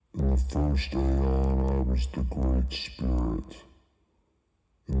first aeon I was the Great Spirit.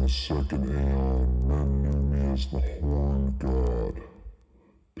 In the second aeon, men knew me as the Horned God,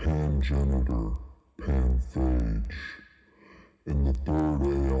 Pangenitor, Panphage. In the third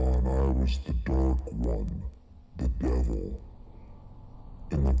aeon, I was the Dark One, the Devil.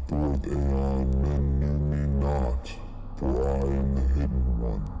 In the fourth aeon, men knew me not, for I am the Hidden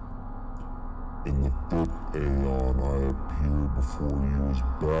One. In the fifth aeon, I appeared before you as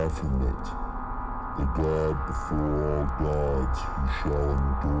Baphomet, the God before all gods who shall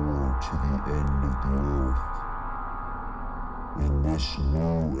endure to the end of the earth. In this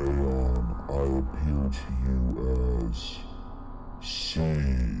new aeon, I appear to you as CMN.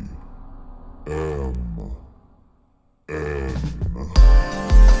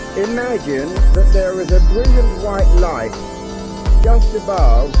 Imagine that there is a brilliant white light just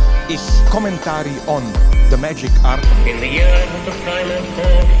above. Is commentary on the magic art. In the years of the primal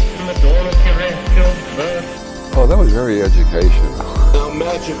force, in the dawn of terrestrial birth. Oh, that was very educational. Now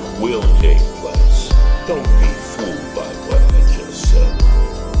magic will take place. Don't be fooled by what I just said.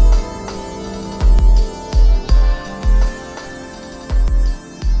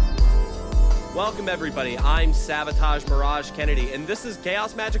 Welcome everybody, I'm Sabotage Mirage Kennedy, and this is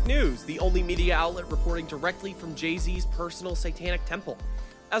Chaos Magic News, the only media outlet reporting directly from Jay-Z's personal satanic temple.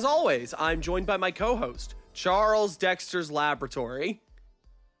 As always, I'm joined by my co-host, Charles Dexter's Laboratory.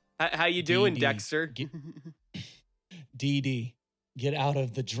 How you doing, Dexter? DD, get out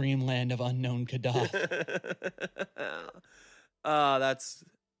of the dreamland of unknown Kadaf. That's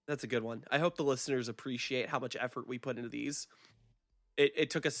a good one. I hope the listeners appreciate how much effort we put into these.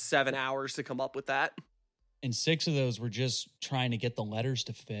 It took us 7 hours to come up with that. And 6 of those were just trying to get the letters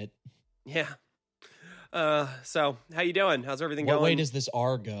to fit. Yeah. So, how you doing? How's everything going? What way does this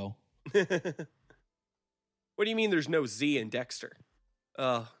R go? What do you mean there's no Z in Dexter?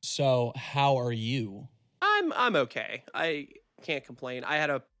 So, how are you? I'm okay. I can't complain. I had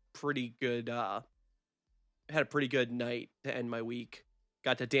a pretty good night to end my week.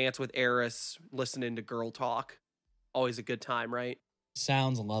 Got to dance with Eris, listening to girl talk. Always a good time, right?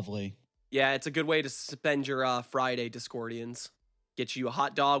 Sounds lovely. Yeah, it's a good way to spend your Friday, Discordians. Get you a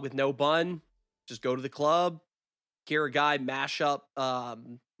hot dog with no bun. Just go to the club. Hear a guy mash up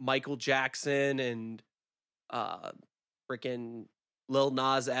Michael Jackson and freaking Lil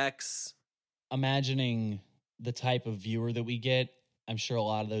Nas X. Imagining the type of viewer that we get, I'm sure a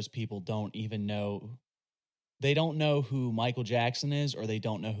lot of those people don't even know. They don't know who Michael Jackson is, or they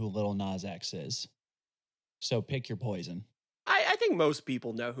don't know who Lil Nas X is. So pick your poison. I think most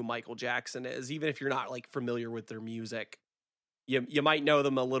people know who Michael Jackson is, even if you're not like familiar with their music. You might know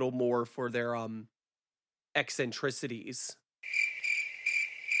them a little more for their eccentricities.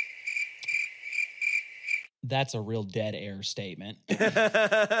 That's a real dead air statement.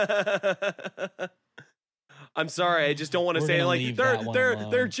 I'm sorry, I just don't want to say like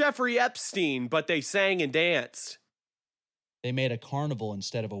they're Jeffrey Epstein, but they sang and danced. They made a carnival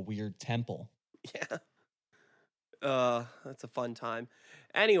instead of a weird temple. Yeah. That's a fun time.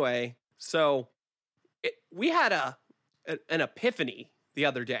 Anyway, so we had an epiphany the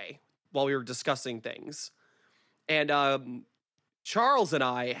other day while we were discussing things. And Charles and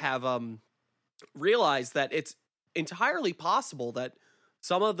I have realized that it's entirely possible that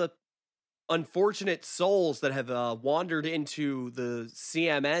some of the unfortunate souls that have wandered into the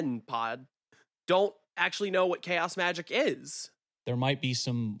CMN pod don't actually know what chaos magic is. There might be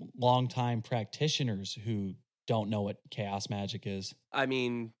some longtime practitioners who don't know what chaos magic is. I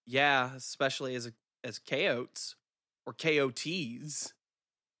mean, yeah, especially as chaots or KOTs.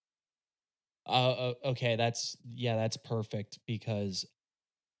 Okay, that's perfect, because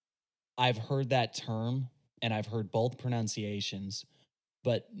I've heard that term and I've heard both pronunciations,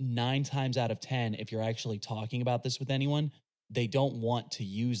 but 9 times out of 10, if you're actually talking about this with anyone, they don't want to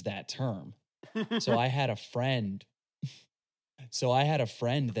use that term. So I had a friend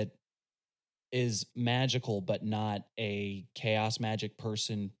that is magical, but not a chaos magic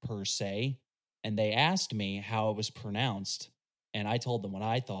person per se. And they asked me how it was pronounced, and I told them what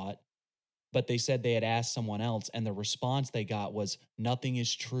I thought, but they said they had asked someone else, and the response they got was, "Nothing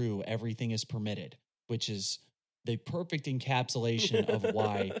is true, everything is permitted," which is the perfect encapsulation of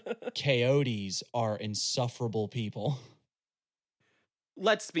why coyotes are insufferable people.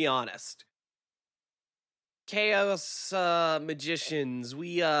 Let's be honest. Chaos magicians,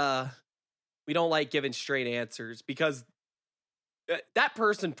 we don't like giving straight answers, because that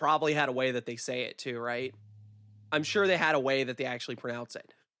person probably had a way that they say it too, right? I'm sure they had a way that they actually pronounce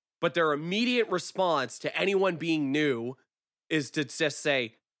it. But their immediate response to anyone being new is to just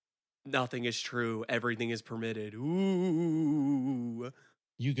say, "Nothing is true, everything is permitted." Ooh.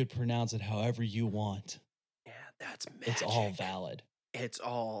 You could pronounce it however you want. Yeah, that's magic. It's all valid. It's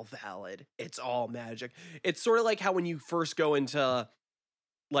all valid. It's all magic. It's sort of like how when you first go into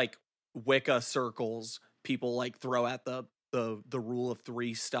like Wicca circles, people like throw out the rule of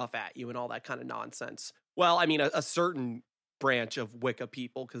 3 stuff at you and all that kind of nonsense. Well, I mean, a certain branch of Wicca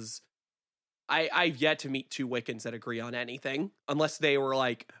people, because I've yet to meet 2 Wiccans that agree on anything, unless they were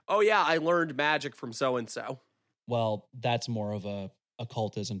like, oh yeah, I learned magic from so-and-so. Well, that's more of a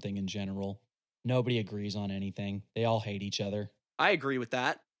occultism thing in general. Nobody agrees on anything. They all hate each other. I agree with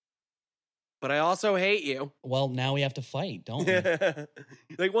that. But I also hate you. Well, now we have to fight, don't we?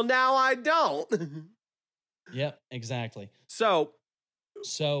 Like, well, now I don't. Yep, exactly. So,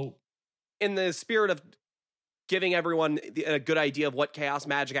 in the spirit of giving everyone a good idea of what chaos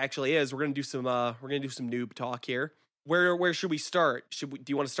magic actually is, we're gonna do some noob talk here. Where should we start? Do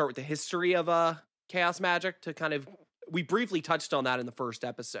you want to start with the history of chaos magic? To kind of, we briefly touched on that in the first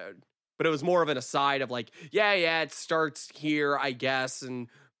episode, but it was more of an aside of like, yeah, it starts here, I guess,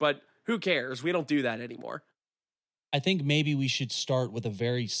 but who cares? We don't do that anymore. I think maybe we should start with a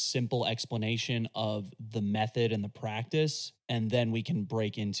very simple explanation of the method and the practice, and then we can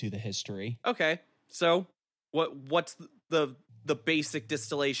break into the history. Okay. So what's the basic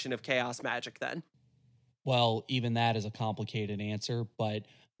distillation of chaos magic then? Well, even that is a complicated answer, but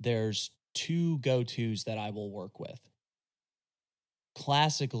there's 2 go-tos that I will work with.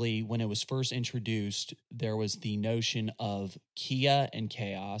 Classically, when it was first introduced, there was the notion of Kia and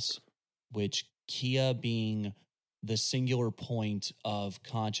chaos, which Kia being the singular point of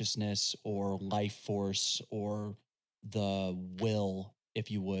consciousness or life force or the will, if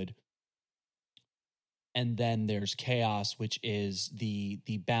you would. And then there's chaos, which is the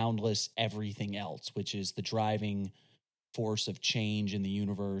boundless everything else, which is the driving force of change in the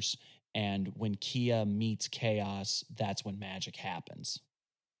universe. And when Kia meets chaos, that's when magic happens.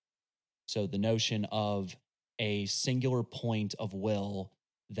 So the notion of a singular point of will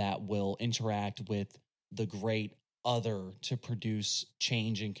that will interact with the great other to produce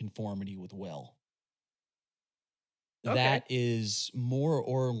change and conformity with will. Okay. That is more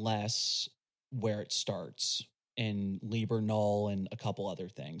or less where it starts in Liber Null and a couple other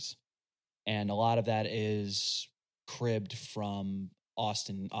things. And a lot of that is cribbed from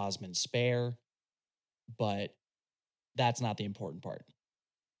Austin Osman Spare, but that's not the important part.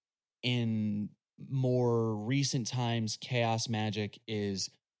 In more recent times, chaos magic is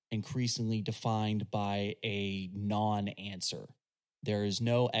increasingly defined by a non-answer. There is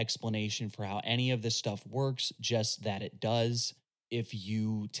no explanation for how any of this stuff works, just that it does. If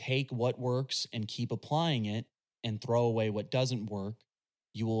you take what works and keep applying it and throw away what doesn't work,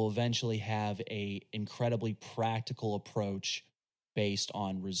 you will eventually have an incredibly practical approach based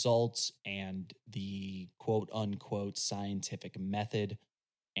on results and the quote-unquote scientific method,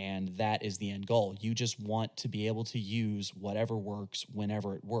 and that is the end goal. You just want to be able to use whatever works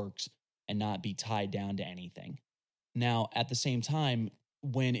whenever it works and not be tied down to anything. Now, at the same time,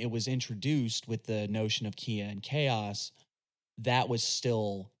 when it was introduced with the notion of Kia and chaos, that was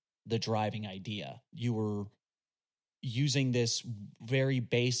still the driving idea. You were using this very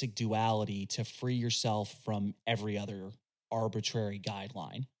basic duality to free yourself from every other arbitrary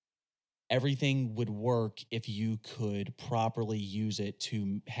guideline. Everything would work if you could properly use it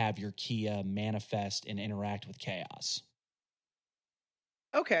to have your Kia manifest and interact with chaos.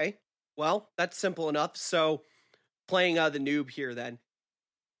 Okay, well, that's simple enough. So, playing the noob here then,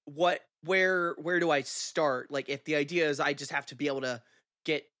 where do I start? Like, if the idea is I just have to be able to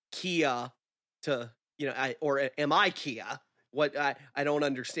get Kia to, or am I Kia? What I don't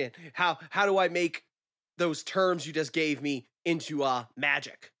understand. How do I make those terms you just gave me into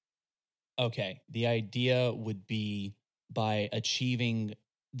magic? Okay, the idea would be by achieving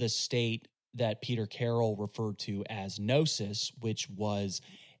the state that Peter Carroll referred to as gnosis, which was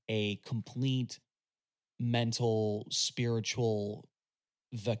a complete mental, spiritual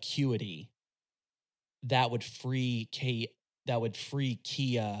vacuity that would free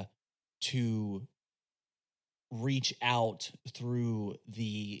Kia to reach out through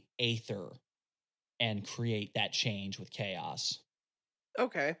the aether and create that change with chaos.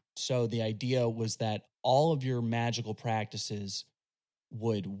 Okay. So the idea was that all of your magical practices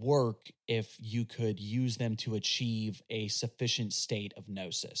would work if you could use them to achieve a sufficient state of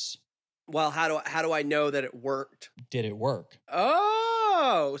gnosis. Well, how do I know that it worked? Did it work?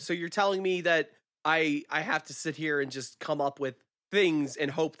 Oh, so you're telling me that I have to sit here and just come up with things and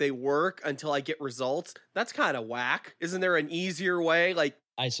hope they work until I get results? That's kind of whack. Isn't there an easier way? Like,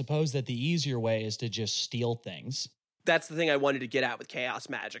 I suppose that the easier way is to just steal things. That's the thing I wanted to get at with chaos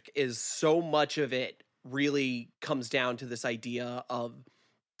magic, is so much of it really comes down to this idea of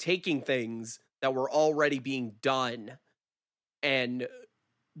taking things that were already being done and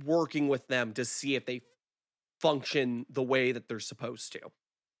working with them to see if they function the way that they're supposed to.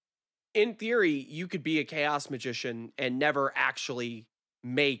 In theory, you could be a chaos magician and never actually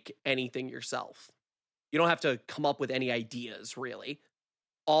make anything yourself. You don't have to come up with any ideas, really.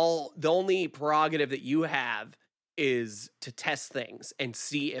 The only prerogative that you have is to test things and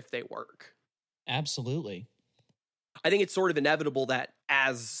see if they work. Absolutely. I think it's sort of inevitable that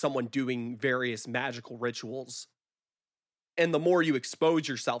as someone doing various magical rituals, and the more you expose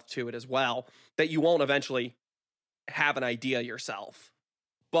yourself to it as well, that you won't eventually have an idea yourself.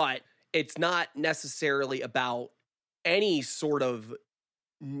 But it's not necessarily about any sort of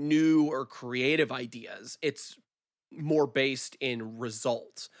new or creative ideas. It's more based in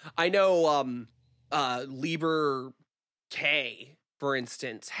results. I know Liber K, for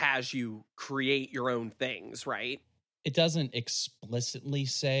instance, has you create your own things, right? It doesn't explicitly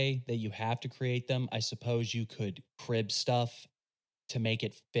say that you have to create them. I suppose you could crib stuff to make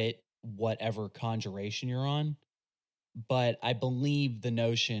it fit whatever conjuration you're on. But I believe the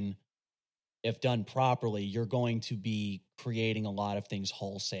notion, if done properly, you're going to be creating a lot of things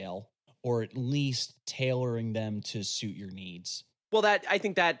wholesale, or at least tailoring them to suit your needs. Well, I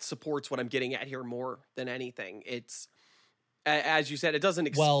think that supports what I'm getting at here more than anything. It's, as you said, it doesn't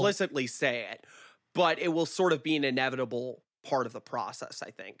explicitly say it, but it will sort of be an inevitable part of the process,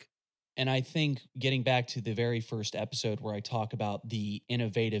 I think. And I think getting back to the very first episode where I talk about the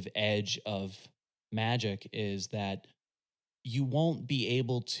innovative edge of Magick is that you won't be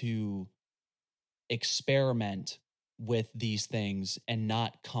able to experiment with these things and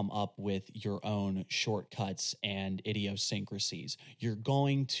not come up with your own shortcuts and idiosyncrasies. You're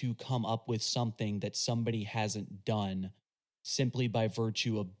going to come up with something that somebody hasn't done simply by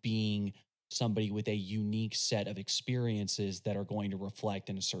virtue of being somebody with a unique set of experiences that are going to reflect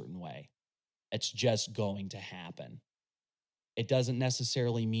in a certain way. It's just going to happen. It doesn't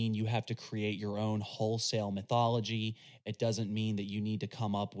necessarily mean you have to create your own wholesale mythology. It doesn't mean that you need to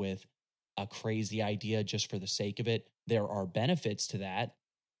come up with a crazy idea just for the sake of it. There are benefits to that,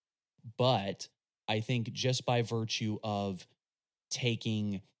 but I think just by virtue of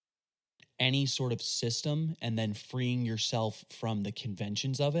taking any sort of system and then freeing yourself from the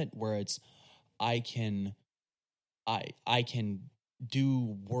conventions of it, where it's I can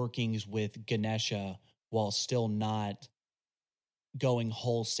do workings with Ganesha while still not going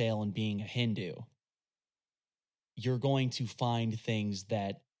wholesale and being a Hindu. You're going to find things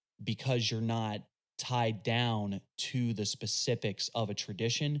that, because you're not tied down to the specifics of a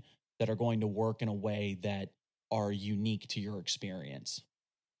tradition, that are going to work in a way that are unique to your experience.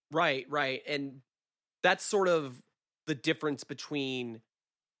 Right. And that's sort of the difference between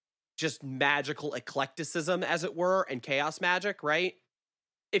just magical eclecticism, as it were, and chaos magic, right?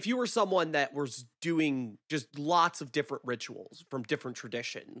 If you were someone that was doing just lots of different rituals from different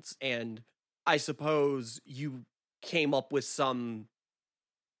traditions, and I suppose you came up with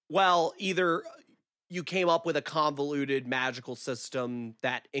either you came up with a convoluted magical system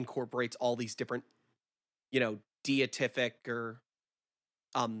that incorporates all these different, deific or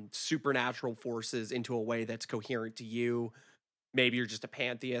supernatural forces into a way that's coherent to you. Maybe you're just a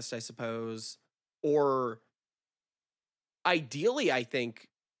pantheist, I suppose. Or ideally, I think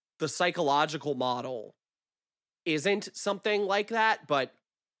the psychological model isn't something like that, but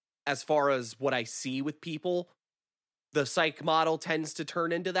as far as what I see with people, the psych model tends to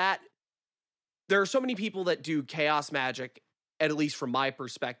turn into that. There are so many people that do chaos magic, at least from my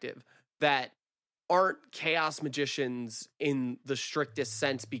perspective, that aren't chaos magicians in the strictest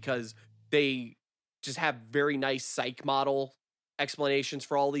sense because they just have very nice psych model explanations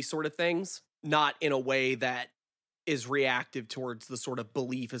for all these sort of things, not in a way that is reactive towards the sort of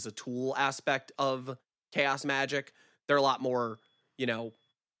belief as a tool aspect of chaos magic. They're a lot more,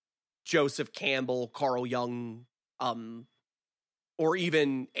 Joseph Campbell, Carl Jung, or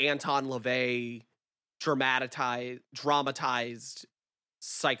even Anton LaVey dramatized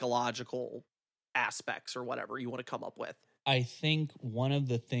psychological aspects or whatever you want to come up with. I think one of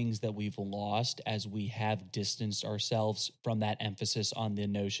the things that we've lost as we have distanced ourselves from that emphasis on the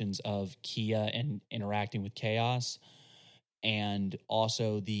notions of Kia and interacting with chaos, and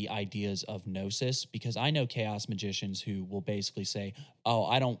also the ideas of gnosis, because I know chaos magicians who will basically say, "Oh,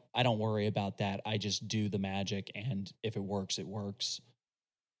 I don't worry about that. I just do the magic, and if it works, it works."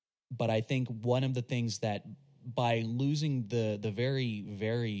 But I think one of the things that, by losing the very,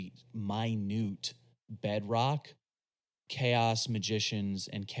 very minute bedrock, chaos magicians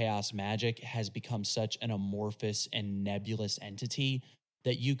and chaos magic has become such an amorphous and nebulous entity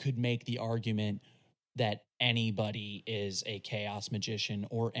that you could make the argument that anybody is a chaos magician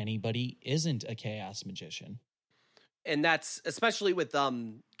or anybody isn't a chaos magician. And that's especially with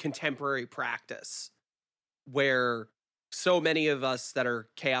contemporary practice, where so many of us that are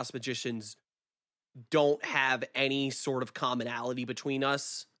chaos magicians don't have any sort of commonality between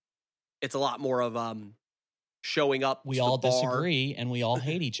us. It's a lot more of showing up. We to all the bar. disagree and we all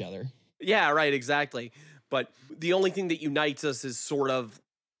hate each other. Yeah, right, exactly. But the only thing that unites us is sort of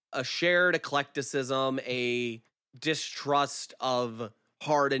a shared eclecticism, a distrust of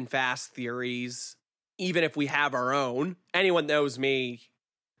hard and fast theories, even if we have our own. Anyone that knows me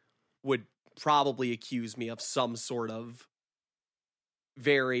would probably accuse me of some sort of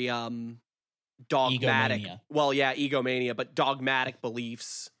very dogmatic, Egomania. well, yeah, egomania, but dogmatic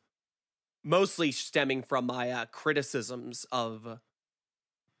beliefs, mostly stemming from my criticisms of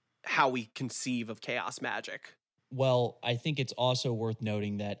how we conceive of chaos magic. Well, I think it's also worth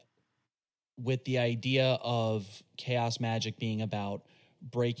noting that with the idea of chaos magic being about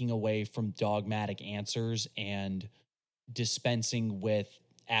breaking away from dogmatic answers and dispensing with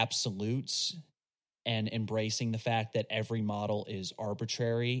absolutes and embracing the fact that every model is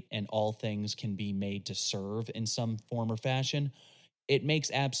arbitrary and all things can be made to serve in some form or fashion, it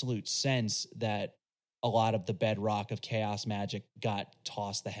makes absolute sense that a lot of the bedrock of chaos magic got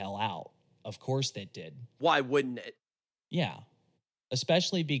tossed the hell out. Of course it did. Why wouldn't it? Yeah.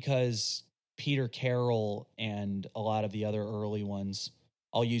 Especially because Peter Carroll and a lot of the other early ones,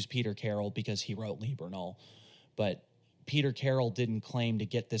 I'll use Peter Carroll because he wrote Liber Null, but Peter Carroll didn't claim to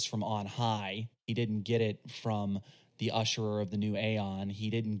get this from on high. He didn't get it from the usherer of the new Aeon. He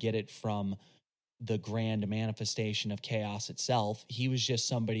didn't get it from the grand manifestation of chaos itself. He was just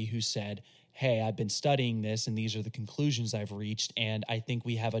somebody who said, hey, I've been studying this and these are the conclusions I've reached, and I think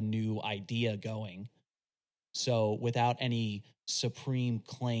we have a new idea going. So without any supreme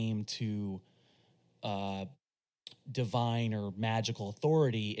claim to divine or magical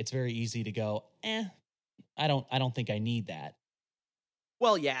authority, it's very easy to go, I don't think I need that.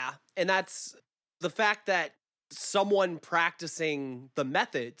 Well, yeah. And that's the fact that someone practicing the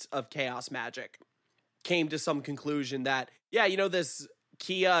methods of chaos magic came to some conclusion that, yeah, you know, this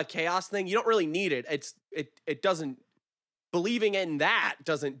Kia chaos thing, you don't really need it. It doesn't, believing in that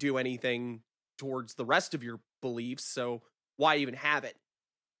doesn't do anything towards the rest of your beliefs, so why even have it?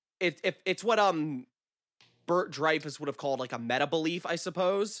 It's what Bert Dreyfuss would have called like a meta belief, I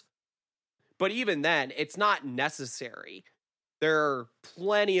suppose. But even then, it's not necessary. There are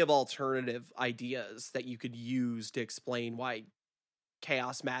plenty of alternative ideas that you could use to explain why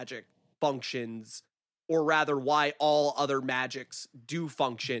chaos magic functions, or rather why all other magics do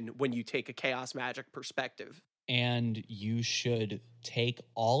function when you take a chaos magic perspective. And you should take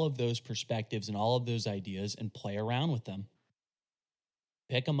all of those perspectives and all of those ideas and play around with them.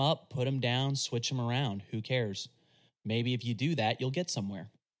 Pick them up, put them down, switch them around. Who cares? Maybe if you do that, you'll get somewhere.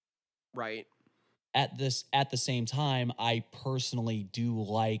 Right. At the same time, I personally do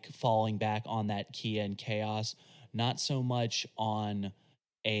like falling back on that Kia and chaos, not so much on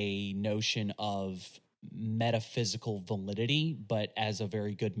a notion of metaphysical validity, but as a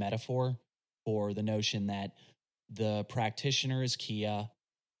very good metaphor for the notion that the practitioner is Kia,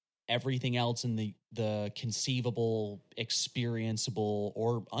 everything else in the conceivable, experienceable,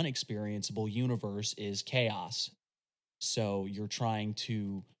 or unexperienceable universe is chaos. So you're trying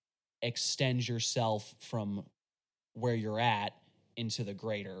to extend yourself from where you're at into the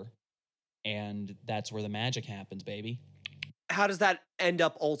greater, and that's where the magic happens, baby. How does that end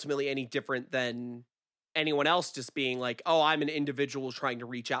up ultimately any different than anyone else just being like, oh, I'm an individual trying to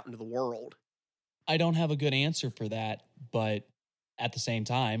reach out into the world? I don't have a good answer for that, but at the same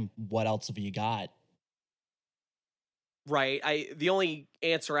time, what else have you got? Right. The only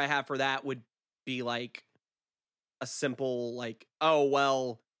answer I have for that would be like a simple like, oh,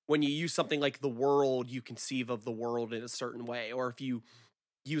 well, when you use something like the world, you conceive of the world in a certain way. Or if you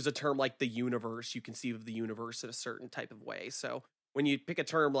use a term like the universe, you conceive of the universe in a certain type of way. So when you pick a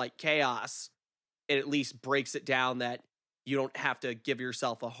term like chaos, it at least breaks it down that you don't have to give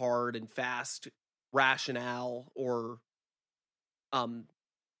yourself a hard and fast rationale, or you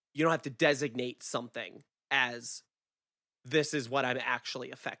don't have to designate something as this is what I'm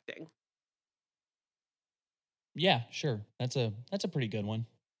actually affecting. Yeah, sure. That's a pretty good one.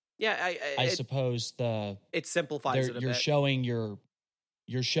 Yeah, I suppose it simplifies it a you're bit.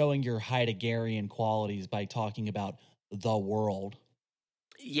 You're showing your Heideggerian qualities by talking about the world.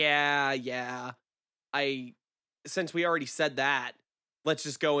 Yeah. Since we already said that, let's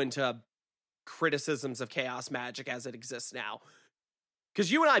just go into criticisms of chaos magic as it exists now.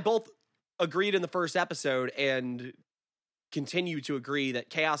 Because you and I both agreed in the first episode and continue to agree that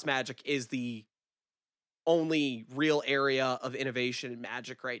chaos magic is the only real area of innovation in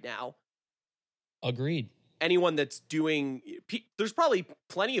Magic right now. Agreed. Anyone that's doing, there's probably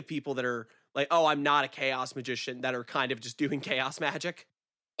plenty of people that are like, oh, I'm not a chaos magician, that are kind of just doing chaos magic.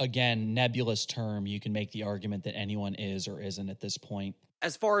 Again, nebulous term. You can make the argument that anyone is or isn't at this point.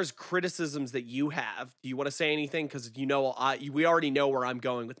 As far as criticisms that you have, do you want to say anything? Because we already know where I'm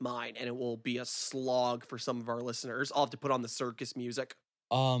going with mine, and it will be a slog for some of our listeners. I'll have to put on the circus music.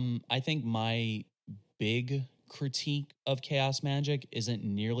 I think my big critique of chaos magic isn't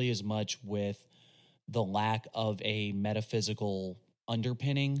nearly as much with the lack of a metaphysical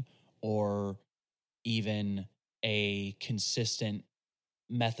underpinning or even a consistent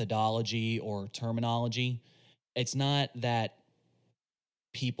methodology or terminology. It's not that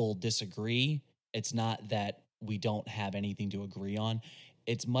people disagree. It's not that we don't have anything to agree on.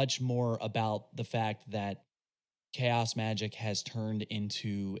 It's much more about the fact that chaos magic has turned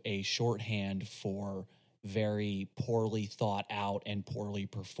into a shorthand for very poorly thought out and poorly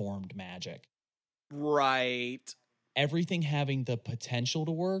performed magic. Right. Everything having the potential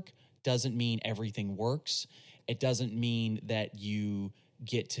to work doesn't mean everything works. It doesn't mean that you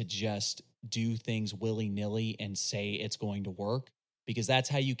get to just do things willy-nilly and say it's going to work, because that's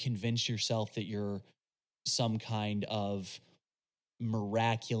how you convince yourself that you're some kind of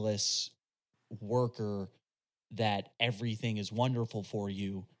miraculous worker, that everything is wonderful for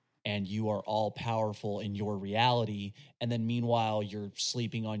you and you are all powerful in your reality. And then meanwhile, you're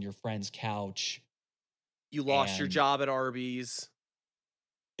sleeping on your friend's couch. You lost your job at Arby's.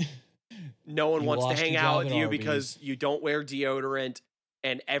 No one wants to hang out with you because you don't wear deodorant.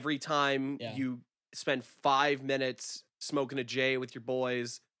 And every time you spend 5 minutes smoking a J with your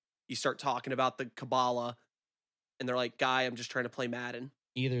boys, you start talking about the Kabbalah. And they're like, guy, I'm just trying to play Madden.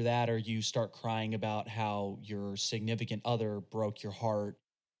 Either that or you start crying about how your significant other broke your heart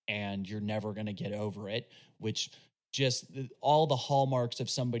and you're never going to get over it, which just all the hallmarks of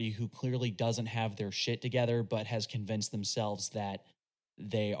somebody who clearly doesn't have their shit together but has convinced themselves that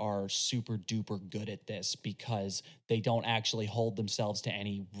they are super duper good at this because they don't actually hold themselves to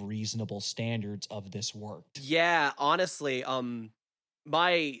any reasonable standards of this work. Yeah, honestly,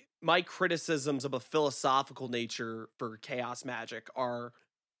 my criticisms of a philosophical nature for chaos magic are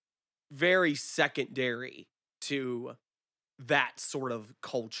very secondary to that sort of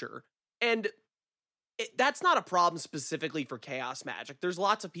culture. And that's not a problem specifically for chaos magic. There's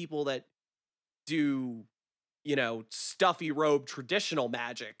lots of people that do, stuffy robe traditional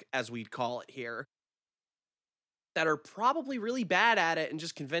magic, as we'd call it here, that are probably really bad at it and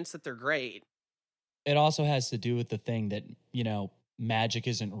just convinced that they're great. It also has to do with the thing that, magic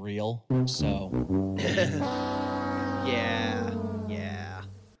isn't real. So yeah.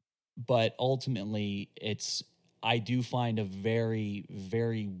 But ultimately, I do find a very,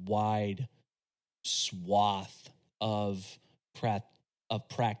 very wide swath of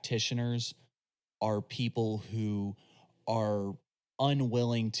practitioners are people who are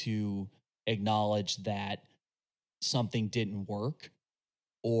unwilling to acknowledge that something didn't work,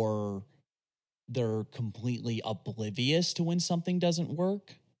 or they're completely oblivious to when something doesn't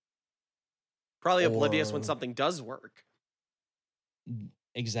work. Probably oblivious when something does work.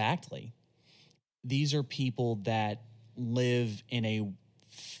 Exactly. These are people that live in a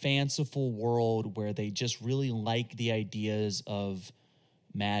fanciful world where they just really like the ideas of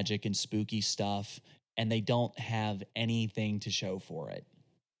magic and spooky stuff, and they don't have anything to show for it.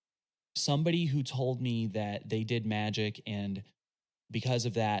 Somebody who told me that they did magic and because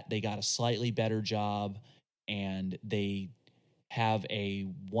of that, they got a slightly better job and they have a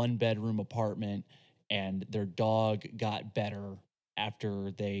 1-bedroom apartment and their dog got better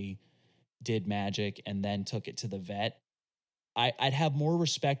after they did magic and then took it to the vet. I'd have more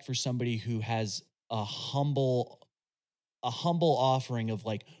respect for somebody who has a humble offering of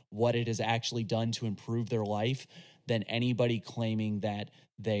like what it has actually done to improve their life than anybody claiming that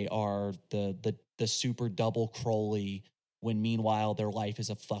they are the super double Crowley when meanwhile their life is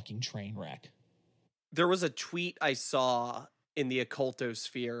a fucking train wreck. There was a tweet I saw in the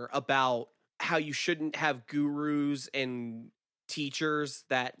occultosphere about how you shouldn't have gurus and teachers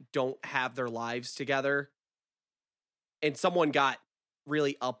that don't have their lives together. And someone got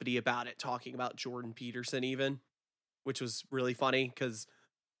really uppity about it, talking about Jordan Peterson even, which was really funny because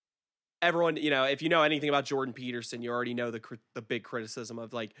everyone, if you know anything about Jordan Peterson, you already know the big criticism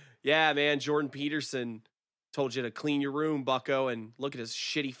of like, yeah, man, Jordan Peterson told you to clean your room, bucko, and look at his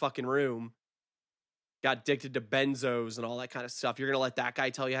shitty fucking room. Got addicted to benzos and all that kind of stuff. You're going to let that guy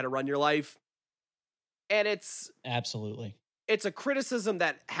tell you how to run your life? And it's a criticism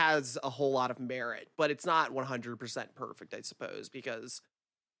that has a whole lot of merit, but it's not 100% perfect, I suppose, because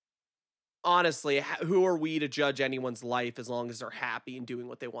honestly, who are we to judge anyone's life as long as they're happy and doing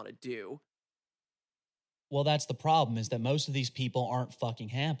what they want to do? Well, that's the problem, is that most of these people aren't fucking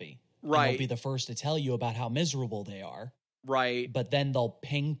happy. And they'll be Right. the first to tell you about how miserable they are. Right. But then they'll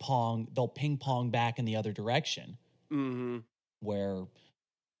ping pong back in the other direction, Mm-hmm. where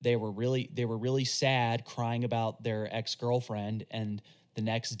they were really sad, crying about their ex-girlfriend, and the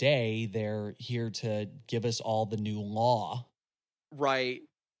next day they're here to give us all the new law. Right.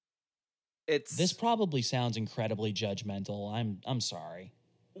 This probably sounds incredibly judgmental. I'm sorry.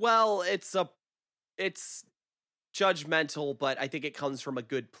 Well, it's judgmental, but I think it comes from a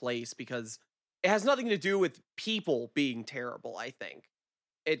good place because it has nothing to do with people being terrible, I think.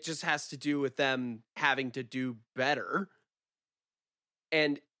 It just has to do with them having to do better.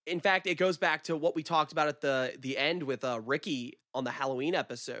 And in fact, it goes back to what we talked about at the end with Ricky on the Halloween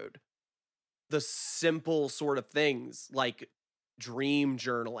episode. The simple sort of things like dream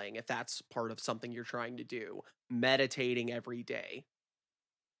journaling, if that's part of something you're trying to do, meditating every day.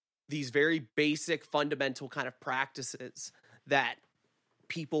 These very basic, fundamental kind of practices that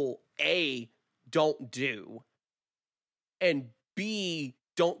people, A, don't do, and B,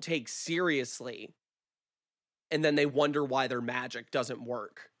 don't take seriously. And then they wonder why their magic doesn't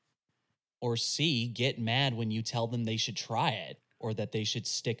work. Or C, get mad when you tell them they should try it or that they should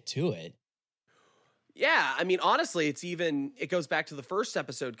stick to it. Yeah, I mean, honestly, it goes back to the first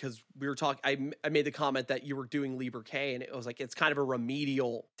episode because we were talking, I made the comment that you were doing Liber K, and it was like, it's kind of a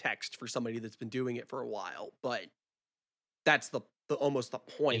remedial text for somebody that's been doing it for a while, but that's the almost the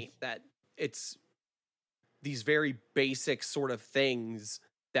point, that it's these very basic sort of things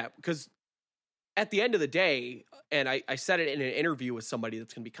that, because at the end of the day, and I said it in an interview with somebody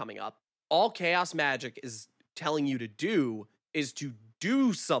that's going to be coming up, all chaos magic is telling you to do is to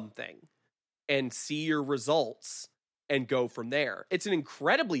do something and see your results and go from there. It's an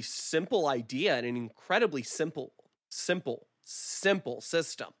incredibly simple idea and an incredibly simple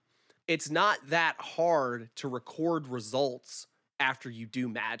system. It's not that hard to record results after you do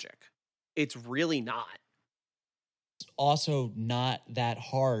magic. It's really not. It's also not that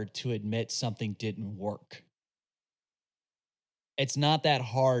hard to admit something didn't work. It's not that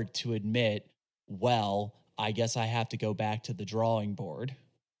hard to admit, well, I guess I have to go back to the drawing board.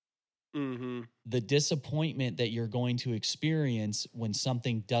 Mm-hmm. The disappointment that you're going to experience when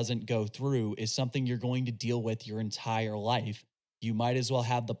something doesn't go through is something you're going to deal with your entire life. You might as well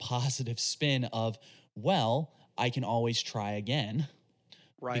have the positive spin of, well, I can always try again.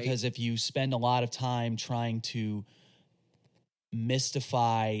 Right. Because if you spend a lot of time trying to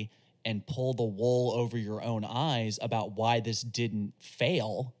mystify and pull the wool over your own eyes about why this didn't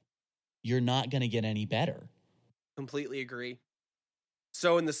fail, you're not going to get any better. Completely agree.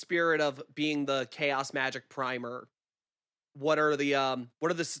 So in the spirit of being the chaos magic primer, what are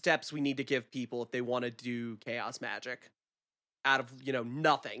the steps we need to give people if they want to do chaos magic out of,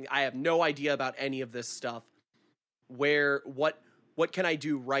 nothing? I have no idea about any of this stuff. What can I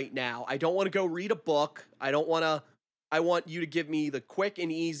do right now? I don't want to go read a book. I want you to give me the quick and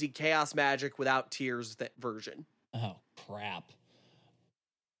easy chaos magic without tears version. Oh, crap.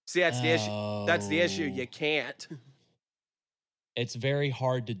 See, that's the issue. That's the issue. You can't. It's very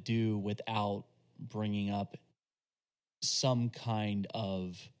hard to do without bringing up some kind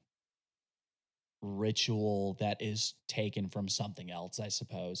of ritual that is taken from something else, I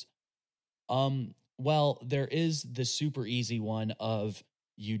suppose. Well, there is the super easy one of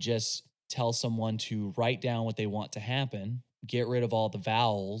you just tell someone to write down what they want to happen, get rid of all the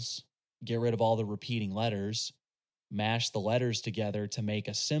vowels, get rid of all the repeating letters, mash the letters together to make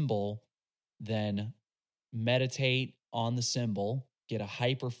a symbol, then meditate on the symbol, get a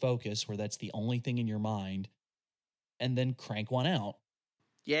hyper focus where that's the only thing in your mind, and then crank one out.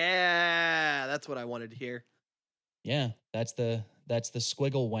 Yeah, that's what I wanted to hear. Yeah, that's the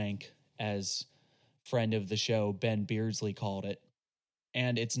squiggle wank, as friend of the show Ben Beardsley called it.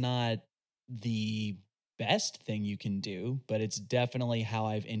 And it's not the best thing you can do, but it's definitely how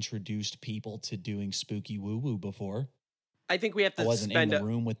I've introduced people to doing spooky woo-woo before. I think we have to I wasn't in the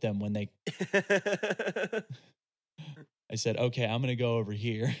room with them when they... I said, okay, I'm going to go over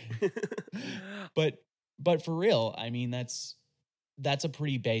here. But for real, I mean, that's a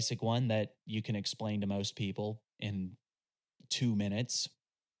pretty basic one that you can explain to most people in 2 minutes.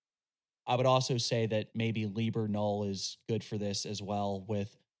 I would also say that maybe Liber Null is good for this as well,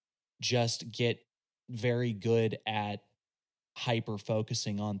 with just get very good at hyper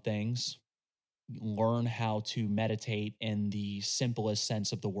focusing on things. Learn how to meditate in the simplest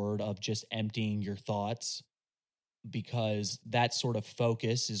sense of the word of just emptying your thoughts, because that sort of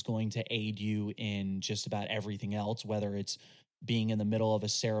focus is going to aid you in just about everything else, whether it's being in the middle of a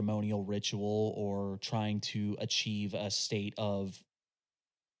ceremonial ritual or trying to achieve a state of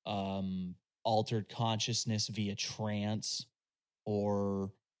altered consciousness via trance,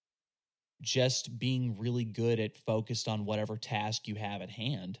 or just being really good at focused on whatever task you have at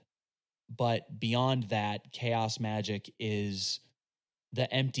hand. But beyond that, chaos magic is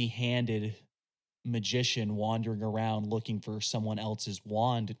the empty-handed magician wandering around looking for someone else's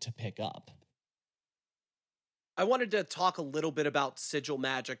wand to pick up. I wanted to talk a little bit about sigil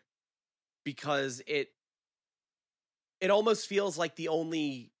magic because it almost feels like the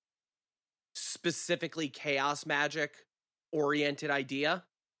only specifically chaos magic oriented idea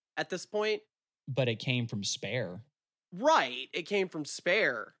at this point. But it came from Spare. Right. It came from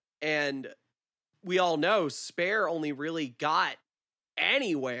Spare. And we all know Spare only really got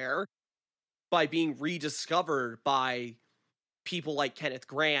anywhere by being rediscovered by people like Kenneth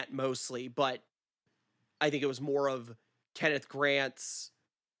Grant mostly, but I think it was more of Kenneth Grant's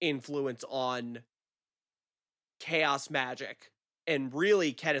influence on chaos magic, and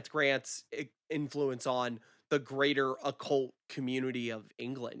really Kenneth Grant's influence on the greater occult community of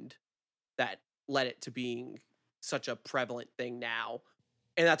England that led it to being such a prevalent thing now.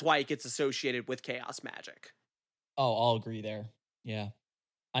 And that's why it gets associated with chaos magic. Oh, I'll agree there. Yeah.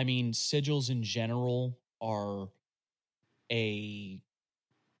 I mean, sigils in general are a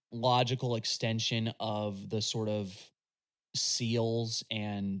logical extension of the sort of seals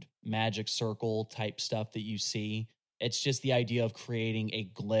and magic circle type stuff that you see. It's just the idea of creating a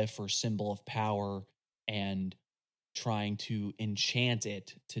glyph or symbol of power and trying to enchant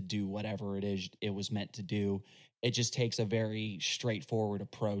it to do whatever it is it was meant to do. It just takes a very straightforward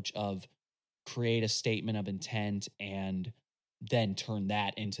approach of create a statement of intent and then turn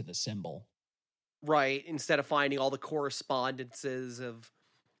that into the symbol. Right. Instead of finding all the correspondences of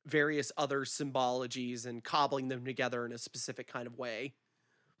various other symbologies and cobbling them together in a specific kind of way.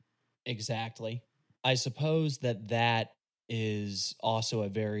 Exactly. I suppose that is also a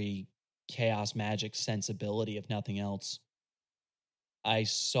very chaos magic sensibility, if nothing else. I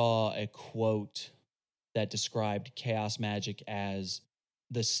saw a quote that described chaos magic as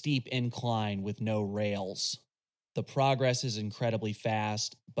the steep incline with no rails. The progress is incredibly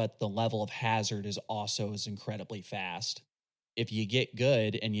fast, but the level of hazard is also as incredibly fast. If you get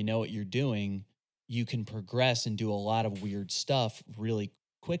good and you know what you're doing, you can progress and do a lot of weird stuff really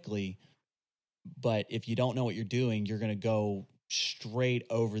quickly. But if you don't know what you're doing, you're going to go straight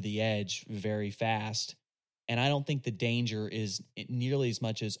over the edge very fast. And I don't think the danger is nearly as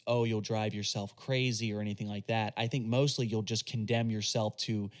much as, oh, you'll drive yourself crazy or anything like that. I think mostly you'll just condemn yourself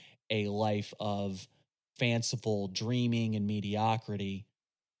to a life of fanciful dreaming and mediocrity.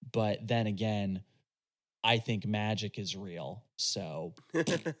 But then again, I think magic is real. So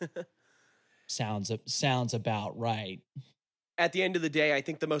sounds about right. At the end of the day, I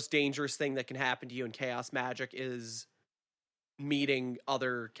think the most dangerous thing that can happen to you in chaos magic is meeting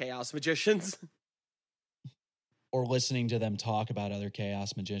other chaos magicians. Or listening to them talk about other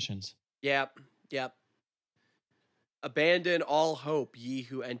chaos magicians. Yep. Abandon all hope, ye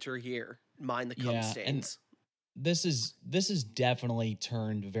who enter here. Mind the cum stains. This is definitely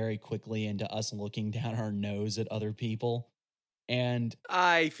turned very quickly into us looking down our nose at other people. And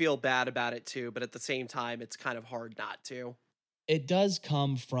I feel bad about it too, but at the same time, it's kind of hard not to. It does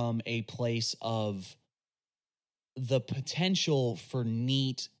come from a place of the potential for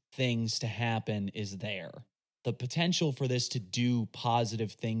neat things to happen is there. The potential for this to do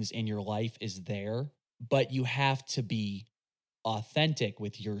positive things in your life is there, but you have to be authentic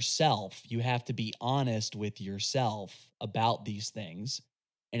with yourself. You have to be honest with yourself about these things.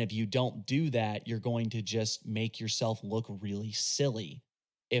 And if you don't do that, you're going to just make yourself look really silly,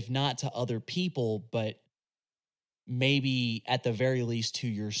 if not to other people, but maybe at the very least to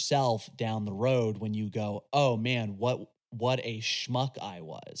yourself down the road when you go, oh man, what a schmuck I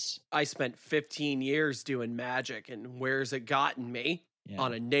was. I spent 15 years doing magic, and where's it gotten me? Yeah.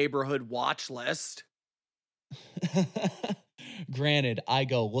 On a neighborhood watch list. Granted, I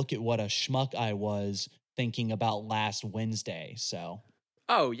go look at what a schmuck I was thinking about last Wednesday, so.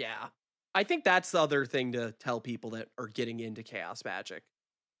 Oh, yeah. I think that's the other thing to tell people that are getting into chaos magic.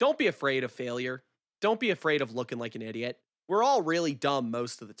 Don't be afraid of failure. Don't be afraid of looking like an idiot. We're all really dumb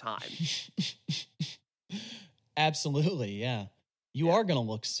most of the time. Absolutely, yeah. You are going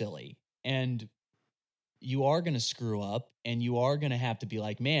to look silly, and you are going to screw up, and you are going to have to be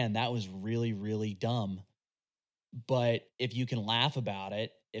like, man, that was really, really dumb. But if you can laugh about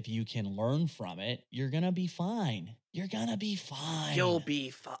it, if you can learn from it, you're going to be fine. You're going to be fine. You'll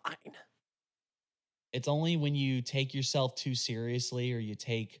be fine. It's only when you take yourself too seriously or you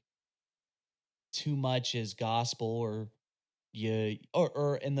take too much as gospel or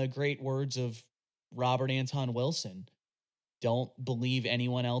or in the great words of Robert Anton Wilson, don't believe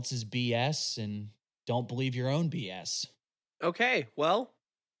anyone else's BS and don't believe your own BS. Okay, well,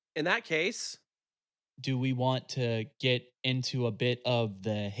 in that case, do we want to get into a bit of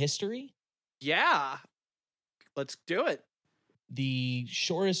the history? Yeah, let's do it. The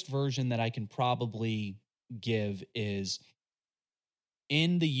shortest version that I can probably give is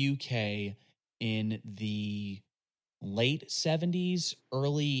in the UK in the late 70s,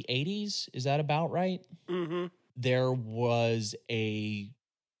 early 80s. Is that about right? Mm-hmm. There was a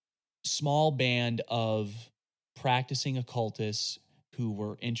small band of practicing occultists who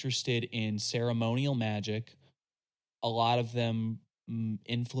were interested in ceremonial magic. A lot of them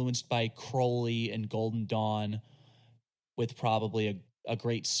influenced by Crowley and Golden Dawn, with probably a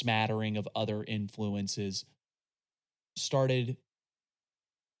great smattering of other influences, started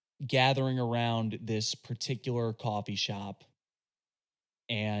gathering around this particular coffee shop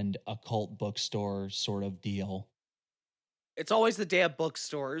and occult bookstore sort of deal. It's always the damn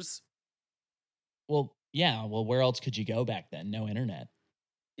bookstores. Well, yeah. Well, where else could you go back then? No internet.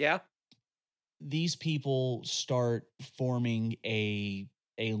 Yeah. These people start forming a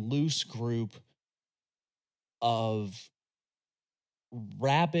loose group of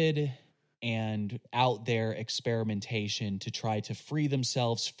rapid and out there experimentation to try to free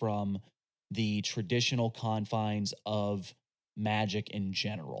themselves from the traditional confines of magic in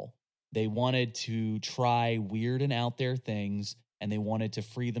general. They wanted to try weird and out there things, and they wanted to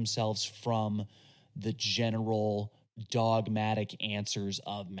free themselves from the general dogmatic answers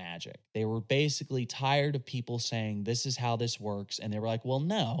of magic. They were basically tired of people saying, this is how this works. And they were like, well,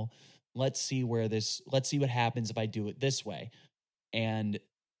 no, let's see what happens if I do it this way. And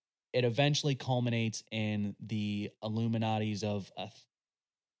it eventually culminates in the Illuminatis of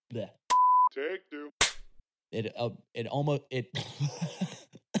bleh. Take two. It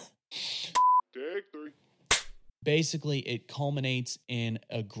Take three. Basically, it culminates in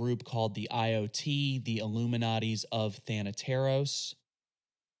a group called the IoT, the Illuminatis of Thanateros,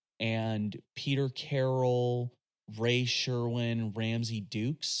 and Peter Carroll, Ray Sherwin, Ramsey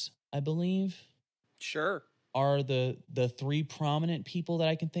Dukes, I believe. Sure. Are the three prominent people that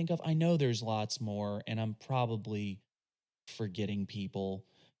I can think of. I know there's lots more, and I'm probably forgetting people.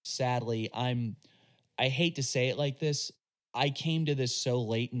 Sadly, I hate to say it like this. I came to this so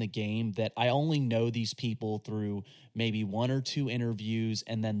late in the game that I only know these people through maybe one or two interviews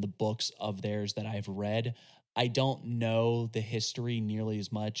and then the books of theirs that I've read. I don't know the history nearly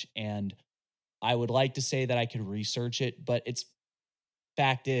as much, and I would like to say that I could research it, but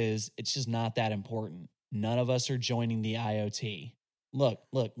fact is, it's just not that important. None of us are joining the IoT. Look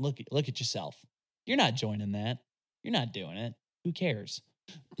at yourself. You're not joining that. You're not doing it. Who cares?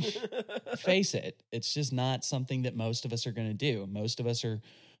 Face it. It's just not something that most of us are going to do. Most of us are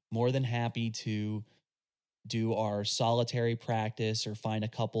more than happy to do our solitary practice or find a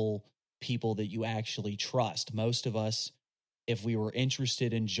couple people that you actually trust. Most of us, if we were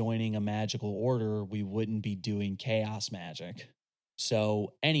interested in joining a magical order, we wouldn't be doing chaos magic.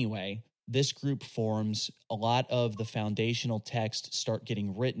 So anyway, this group forms. A lot of the foundational texts start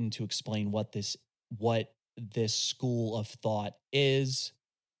getting written to explain what this school of thought is,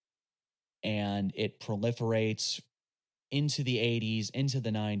 and it proliferates into the 80s, into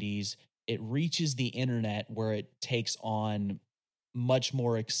the 90s. It reaches the internet where it takes on much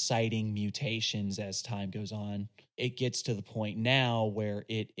more exciting mutations as time goes on. It gets to the point now where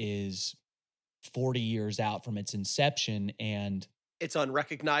it is 40 years out from its inception, and it's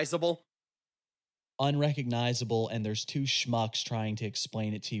unrecognizable, and there's two schmucks trying to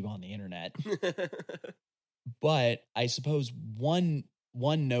explain it to you on the internet. But I suppose one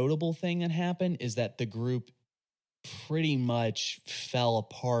notable thing that happened is that the group pretty much fell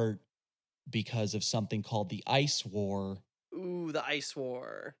apart because of something called the Ice War. Ooh, the Ice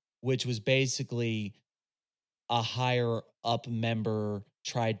War. Which was basically a higher up member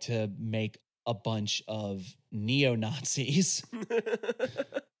tried to make a bunch of neo-Nazis.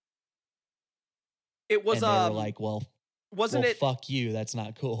 It was and they were like, wasn't it? Fuck you. That's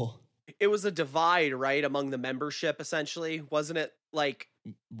not cool. It was a divide, right, among the membership, essentially, wasn't it? Like,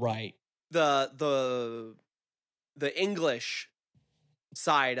 right. The English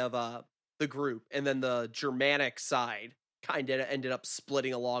side of the group, and then the Germanic side kind of ended up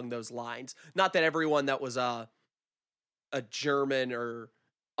splitting along those lines. Not that everyone that was a German or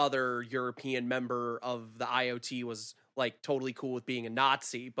other European member of the IoT was like totally cool with being a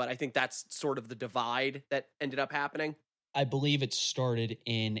Nazi, but I think that's sort of the divide that ended up happening. I believe it started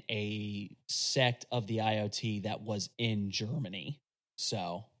in a sect of the IoT that was in Germany.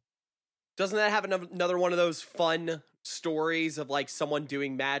 So doesn't that have another one of those fun stories of like someone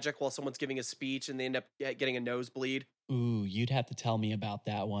doing magic while someone's giving a speech and they end up getting a nosebleed? Ooh, you'd have to tell me about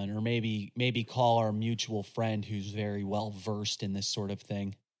that one, or maybe call our mutual friend who's very well versed in this sort of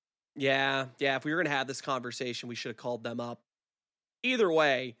thing. Yeah. If we were gonna have this conversation, we should have called them up. Either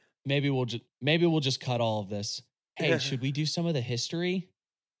way, maybe we'll just cut all of this. Hey, should we do some of the history?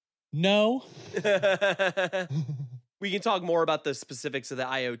 No. we can talk more about the specifics of the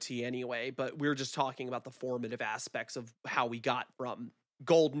IoT anyway, but we're just talking about the formative aspects of how we got from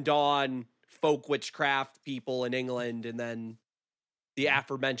Golden Dawn, folk witchcraft people in England, and then the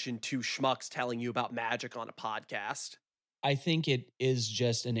aforementioned two schmucks telling you about magic on a podcast. I think it is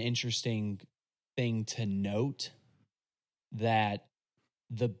just an interesting thing to note that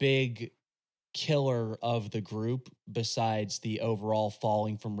the big killer of the group, besides the overall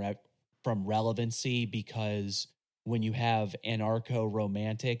falling from relevancy, because when you have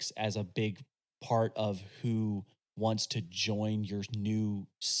anarcho-romantics as a big part of who wants to join your new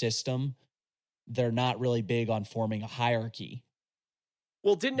system, they're not really big on forming a hierarchy.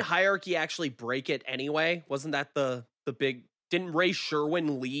 Well, didn't hierarchy actually break it anyway? Wasn't that the big... Didn't Ray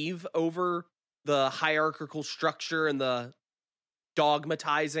Sherwin leave over the hierarchical structure and the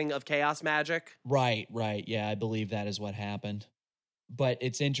dogmatizing of chaos magic? Right. Yeah, I believe that is what happened. But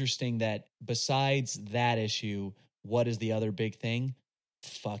it's interesting that besides that issue, what is the other big thing?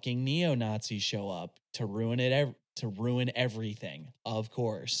 Fucking neo-Nazis show up to ruin everything, of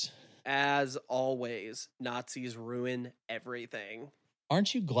course. As always, Nazis ruin everything.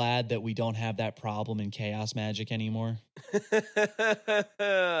 Aren't you glad that we don't have that problem in chaos magic anymore?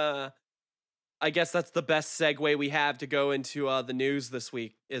 I guess that's the best segue we have to go into the news this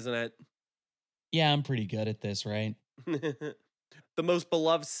week, isn't it? Yeah, I'm pretty good at this, right? The most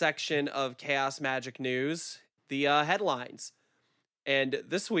beloved section of chaos magic news, the headlines. And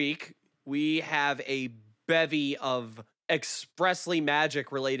this week, we have a bevy of expressly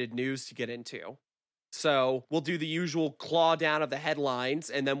magic related news to get into. So we'll do the usual claw down of the headlines,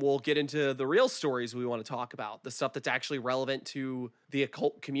 and then we'll get into the real stories we want to talk about, the stuff that's actually relevant to the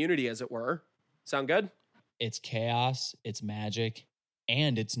occult community, as it were. Sound good? It's chaos, it's magic,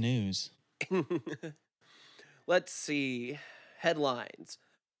 and it's news. Let's see. Headlines.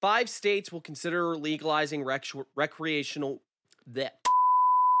 5 states will consider legalizing recreational... Take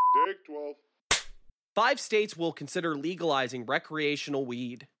 12. 5 states will consider legalizing recreational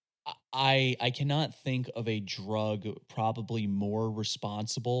weed. I cannot think of a drug probably more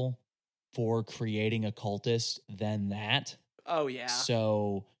responsible for creating a cultist than that. Oh, yeah.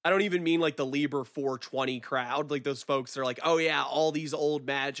 So I don't even mean like the Liber 420 crowd. Like those folks that are like, oh, yeah, all these old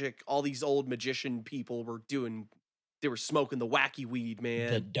magician people they were smoking the wacky weed,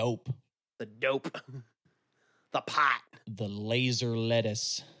 man. The dope. The pot. The laser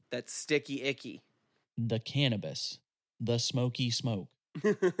lettuce. That sticky icky. The cannabis. The smoky smoke.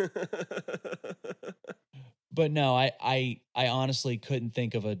 But no, I honestly couldn't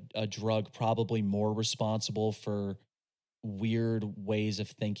think of a drug probably more responsible for weird ways of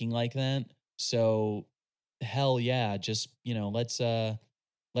thinking like that. So hell yeah, just, let's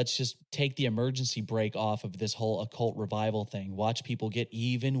just take the emergency brake off of this whole occult revival thing. Watch people get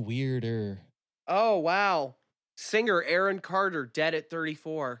even weirder. Oh, wow. Singer Aaron Carter dead at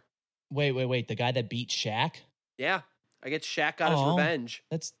 34. Wait. The guy that beat Shaq? Yeah. I guess Shaq got his revenge.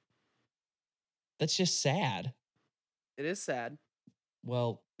 That's just sad. It is sad.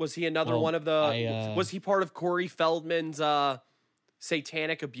 Well, was he another one of the... was he part of Corey Feldman's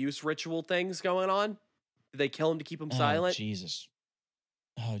satanic abuse ritual things going on? Did they kill him to keep him silent? Jesus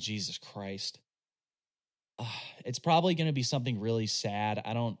Christ. It's probably going to be something really sad.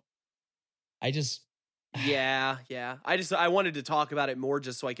 Yeah. I wanted to talk about it more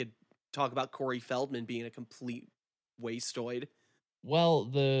just so I could talk about Corey Feldman being a complete wastoid. Well,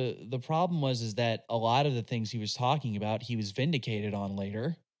 the problem is that a lot of the things he was talking about, he was vindicated on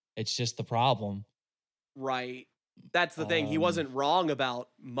later. It's just the problem. Right. That's the thing. He wasn't wrong about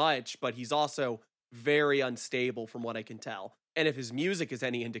much, but he's also very unstable from what I can tell. And if his music is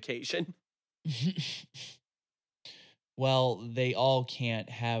any indication. Well, they all can't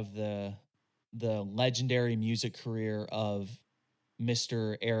have the legendary music career of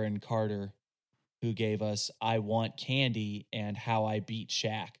Mr. Aaron Carter, who gave us I Want Candy and How I Beat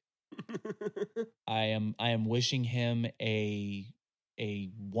Shaq. I am wishing him a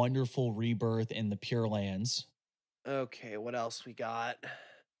wonderful rebirth in the Pure Lands. Okay, what else we got?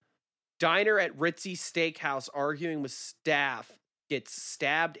 Diner at Ritzy Steakhouse arguing with staff gets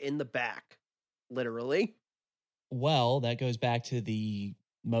stabbed in the back. Literally. Well, that goes back to the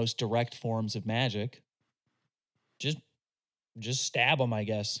most direct forms of magic. Just stab him, I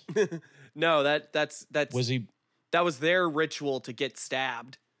guess. No, that's was he That was their ritual to get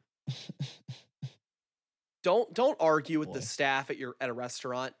stabbed. Don't argue with the staff at a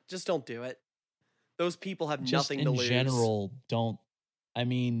restaurant. Just don't do it. Those people have nothing to lose. In general, don't. I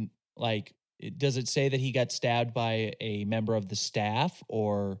mean, like, does it say that he got stabbed by a member of the staff,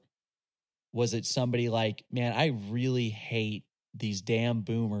 or was it somebody like, man, I really hate these damn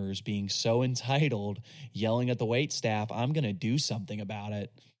boomers being so entitled, yelling at the wait staff. I'm going to do something about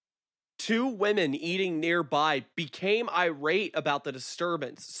it. 2 women eating nearby became irate about the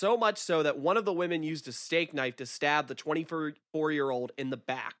disturbance, so much so that one of the women used a steak knife to stab the 24-year-old in the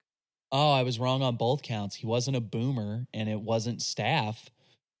back. Oh, I was wrong on both counts. He wasn't a boomer, and it wasn't staff.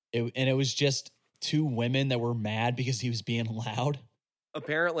 It was just 2 women that were mad because he was being loud.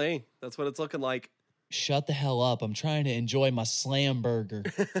 Apparently, that's what it's looking like. Shut the hell up. I'm trying to enjoy my slam burger.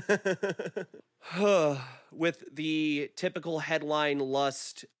 With the typical headline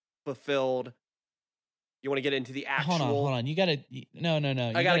lust fulfilled, you want to get into the actual... Hold on. You gotta... No.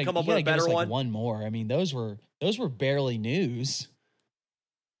 I gotta come up with a better one? One more. I mean, those were barely news.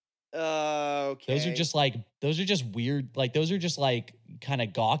 Okay. Those are just weird, like, those are just like kind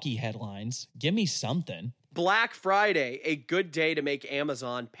of gawky headlines. Give me something. Black Friday, a good day to make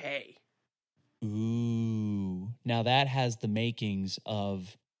Amazon pay. Ooh. Now that has the makings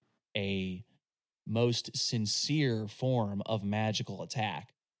of a most sincere form of magical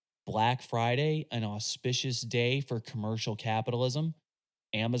attack. Black Friday, an auspicious day for commercial capitalism.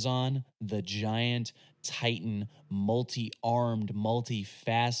 Amazon, the giant, titan, multi-armed,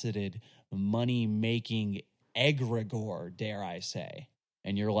 multifaceted, money-making egregore, dare I say.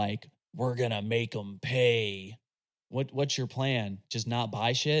 And you're like, we're gonna make them pay. What's your plan? Just not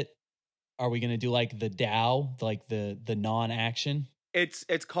buy shit? Are we gonna do like the Dow, like the non-action?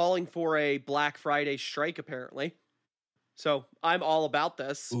 It's calling for a Black Friday strike, apparently. So I'm all about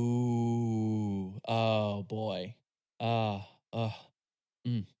this. Ooh. Oh boy.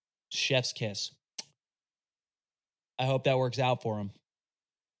 Chef's kiss. I hope that works out for him.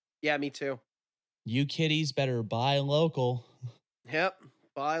 Yeah, me too. You kiddies better buy local. Yep,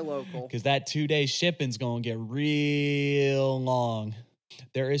 buy local. Because that 2-day shipping's going to get real long.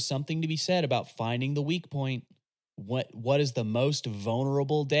 There is something to be said about finding the weak point. What is the most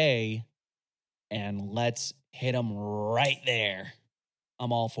vulnerable day? And let's hit them right there.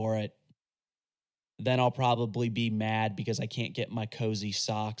 I'm all for it. Then I'll probably be mad because I can't get my cozy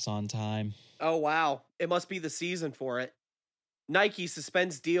socks on time. Oh, wow. It must be the season for it. Nike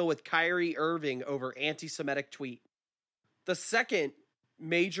suspends deal with Kyrie Irving over anti-Semitic tweet. The second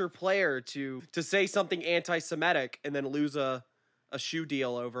major player to say something anti-Semitic and then lose a shoe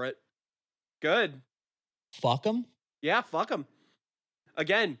deal over it. Good. Fuck him? Yeah, fuck him.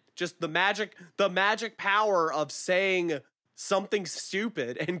 Again, just the magic power of saying something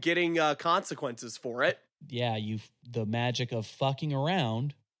stupid and getting consequences for it. Yeah, the magic of fucking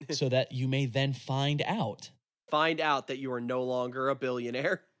around so that you may then find out. Find out that you are no longer a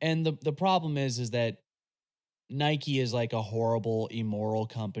billionaire. And the problem is that Nike is like a horrible, immoral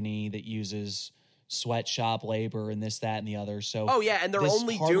company that uses sweatshop labor and this, that, and the other. So oh yeah, and they're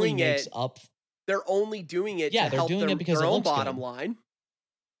only doing it. They're only doing it to help their own bottom line.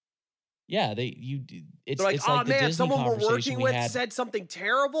 Yeah, it's like, it's oh like the man, Disney someone we're working with had. said something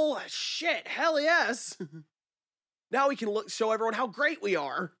terrible. Shit, hell yes. Now we can show everyone how great we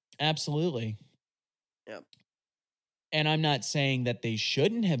are. Absolutely. Yep. And I'm not saying that they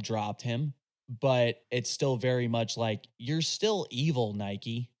shouldn't have dropped him, but it's still very much like, you're still evil,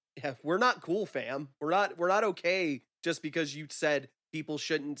 Nike. Yeah, we're not cool, fam. We're not okay just because you said people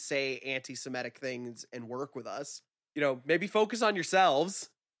shouldn't say anti-Semitic things and work with us. You know, maybe focus on yourselves.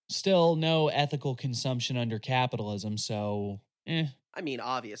 Still no ethical consumption under capitalism, so I mean,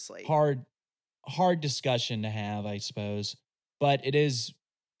 obviously. Hard discussion to have, I suppose. But it is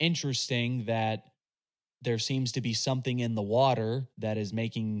interesting that there seems to be something in the water that is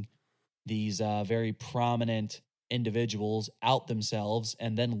making these very prominent individuals out themselves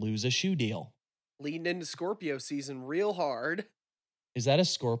and then lose a shoe deal. Leading into Scorpio season real hard. Is that a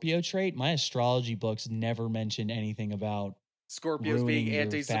Scorpio trait? My astrology books never mentioned anything about Scorpios being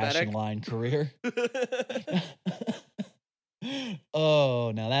anti-Semitic. Fashion line career.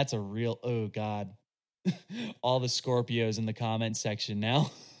 Oh, now that's a real, oh God. All the Scorpios in the comment section now.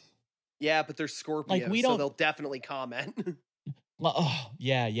 Yeah, but they're Scorpios, so they'll definitely comment. Oh,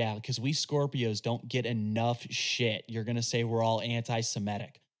 yeah, because we Scorpios don't get enough shit. You're going to say we're all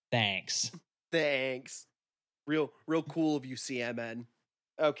anti-Semitic. Thanks. Thanks. Real cool of you, CMN.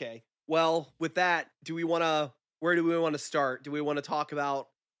 Okay, well, with that, where do we want to start? Do we want to talk about...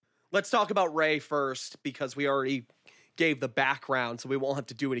 Let's talk about Ray first, because we already gave the background, so we won't have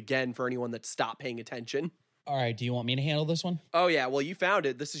to do it again for anyone that stopped paying attention. All right, do you want me to handle this one? Oh, yeah. Well, you found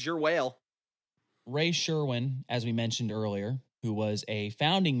it. This is your whale. Ray Sherwin, as we mentioned earlier, who was a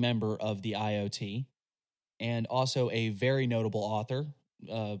founding member of the IoT and also a very notable author.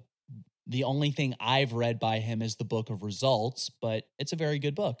 The only thing I've read by him is the Book of Results, but it's a very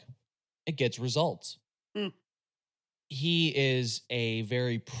good book. It gets results. He is a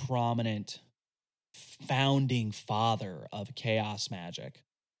very prominent founding father of chaos magic.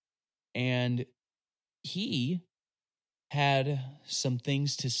 And he had some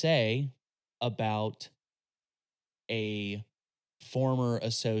things to say about a former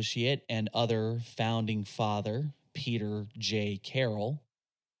associate and other founding father, Peter J. Carroll,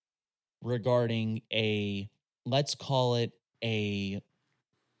 regarding we'll call it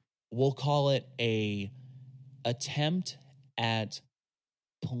a attempt at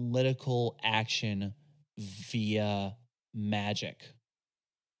political action via magic.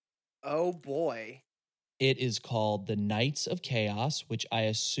 Oh, boy. It is called the Knights of Chaos, which I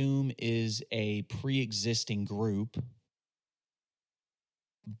assume is a pre-existing group.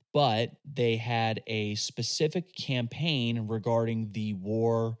 But they had a specific campaign regarding the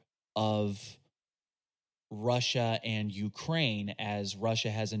war of Russia and Ukraine, as Russia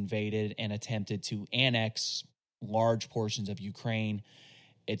has invaded and attempted to annex large portions of Ukraine.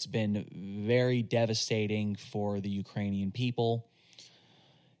 It's been very devastating for the Ukrainian people,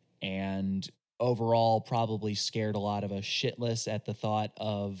 and overall probably scared a lot of us shitless at the thought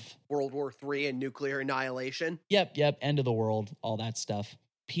of World War III and nuclear annihilation. Yep, end of the world, all that stuff.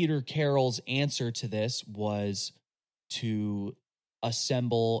 Peter Carroll's answer to this was to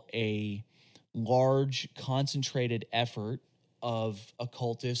assemble a large, concentrated effort of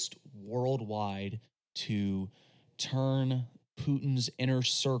occultists worldwide to turn Putin's inner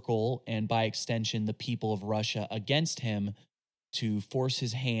circle, and by extension, the people of Russia, against him to force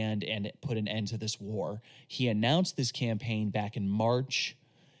his hand and put an end to this war. He announced this campaign back in March.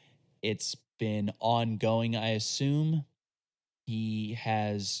 It's been ongoing, I assume. He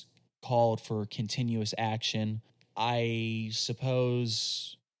has called for continuous action. I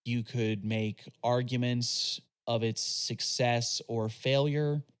suppose you could make arguments of its success or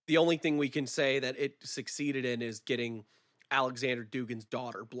failure. The only thing we can say that it succeeded in is getting Alexander Dugin's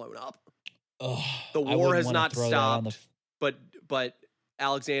daughter blown up. The war has not stopped, but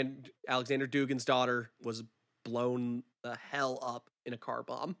Alexander Dugin's daughter was blown the hell up in a car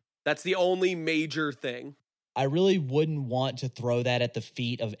bomb. That's the only major thing. I really wouldn't want to throw that at the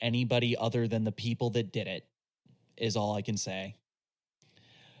feet of anybody other than the people that did it, is all I can say.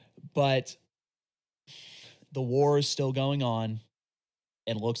 But the war is still going on.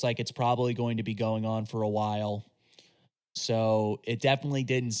 It looks like it's probably going to be going on for a while. So it definitely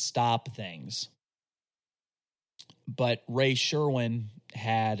didn't stop things. But Ray Sherwin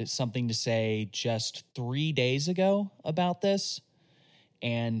had something to say just 3 days ago about this.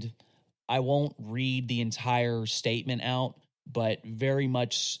 And I won't read the entire statement out, but very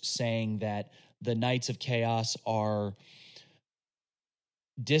much saying that the Knights of Chaos are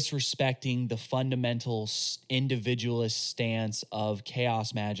disrespecting the fundamental individualist stance of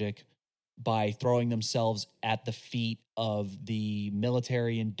chaos magic by throwing themselves at the feet of the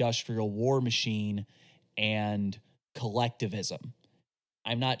military-industrial war machine and collectivism.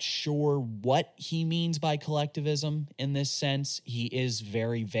 I'm not sure what he means by collectivism in this sense. He is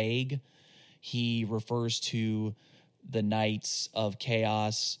very vague. He refers to the Knights of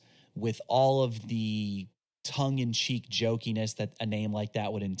Chaos with all of the tongue-in-cheek jokiness that a name like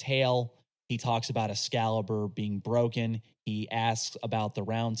that would entail. He talks about Excalibur being broken. He asks about the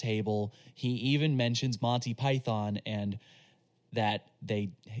Round Table. He even mentions Monty Python and that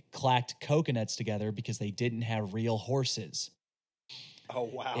they clacked coconuts together because they didn't have real horses. Oh,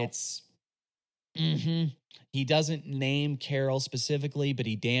 wow. It's... He doesn't name Carroll specifically, but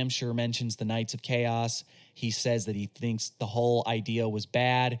he damn sure mentions the Knights of Chaos. He says that he thinks the whole idea was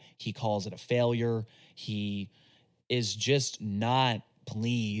bad. He calls it a failure. He is just not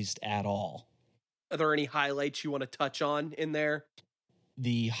pleased at all. Are there any highlights you want to touch on in there?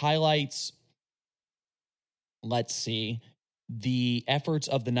 The highlights, let's see. The efforts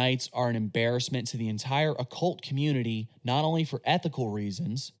of the Knights are an embarrassment to the entire occult community, not only for ethical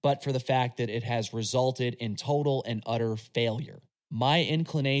reasons, but for the fact that it has resulted in total and utter failure. My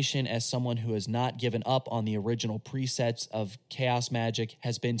inclination as someone who has not given up on the original precepts of chaos magic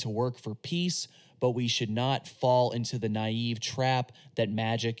has been to work for peace, but we should not fall into the naive trap that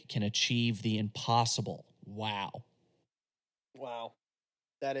magic can achieve the impossible. Wow. Wow.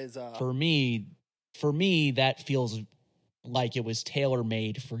 That is... For me, that feels like it was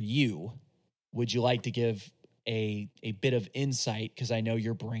tailor-made for you. Would you like to give a bit of insight? Because I know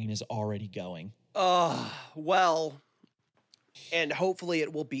your brain is already going. Well, and hopefully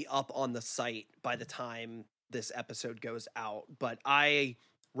it will be up on the site by the time this episode goes out. But I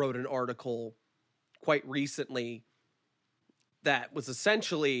wrote an article quite recently that was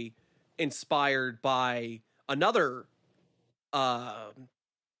essentially inspired by another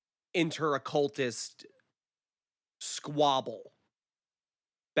inter-occultist squabble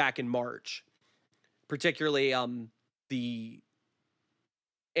back in March, particularly the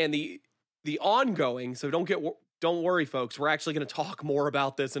ongoing. So don't worry, folks. We're actually going to talk more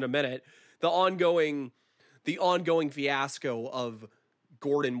about this in a minute. The ongoing fiasco of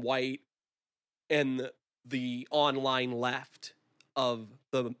Gordon White and the online left of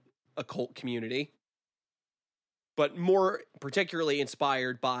the occult community, but more particularly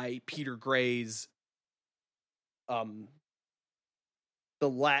inspired by Peter Gray's Take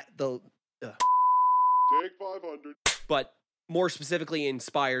 500. but more specifically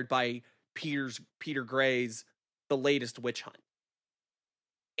inspired by Peter Gray's The Latest Witch Hunt.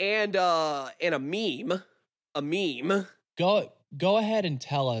 And a meme. Go ahead and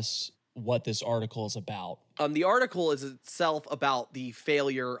tell us what this article is about. The article is itself about the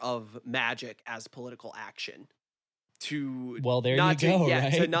failure of Magick as political action. Well, there you go.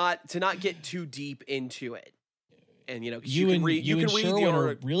 Right? To not get too deep into it. And you and Sherwin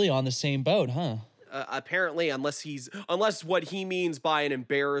are really on the same boat, huh? Apparently, unless what he means by an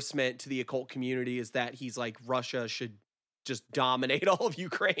embarrassment to the occult community is that he's like Russia should just dominate all of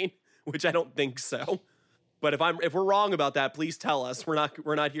Ukraine, which I don't think so. But if we're wrong about that, please tell us. We're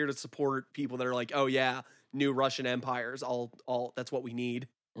not here to support people that are like, oh yeah, new Russian empires. All that's what we need.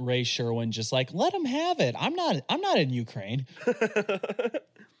 Ray Sherwin just like, let him have it. I'm not in Ukraine.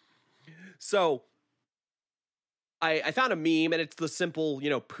 So I found a meme, and it's the simple,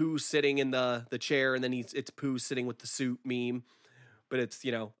 Pooh sitting in the chair, and then it's Pooh sitting with the suit meme. But it's,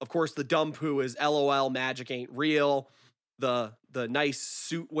 of course, the dumb Pooh is LOL, Magick ain't real. The nice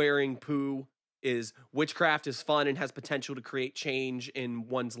suit wearing Pooh is witchcraft is fun and has potential to create change in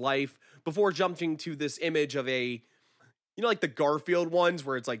one's life, before jumping to this image of a, like the Garfield ones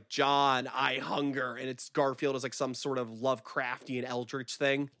where it's like, John, I hunger, and it's Garfield is like some sort of Lovecraftian eldritch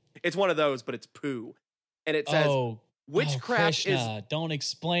thing. It's one of those, but it's Pooh. And it says, witchcraft Krishna, don't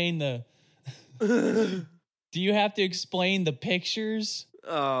explain the... Do you have to explain the pictures?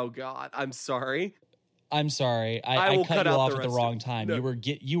 Oh, God. I'm sorry. I'm sorry. I cut you off at the wrong time. No.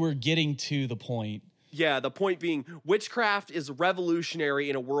 You were getting to the point. Yeah, the point being, witchcraft is revolutionary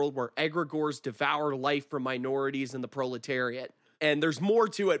in a world where egregores devour life from minorities and the proletariat. And there's more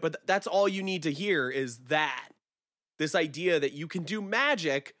to it, but that's all you need to hear is that. This idea that you can do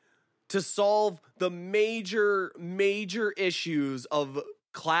magic to solve the major issues of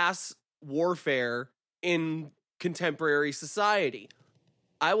class warfare in contemporary society.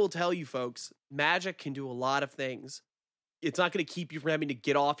 I will tell you, folks, magic can do a lot of things. It's not going to keep you from having to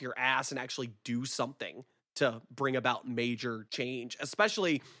get off your ass and actually do something to bring about major change,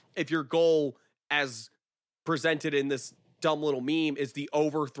 especially if your goal, as presented in this dumb little meme, is the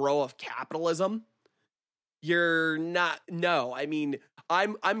overthrow of capitalism. You're not. No, I mean,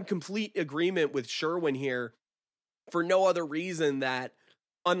 I'm complete agreement with Sherwin here for no other reason that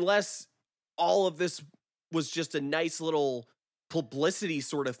unless all of this was just a nice little publicity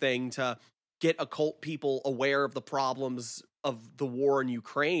sort of thing to get occult people aware of the problems of the war in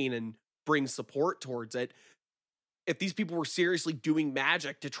Ukraine and bring support towards it. If these people were seriously doing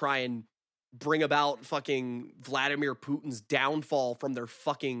magic to try and bring about fucking Vladimir Putin's downfall from their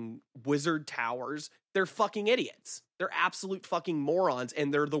fucking wizard towers, they're fucking idiots. They're absolute fucking morons,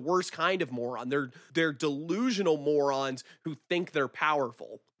 and they're the worst kind of moron. They're delusional morons who think they're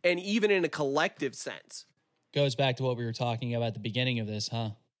powerful, and even in a collective sense. Goes back to what we were talking about at the beginning of this,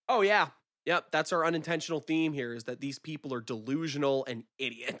 huh? Oh, yeah. Yep, that's our unintentional theme here, is that these people are delusional and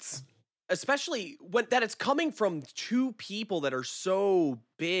idiots. Especially that it's coming from two people that are so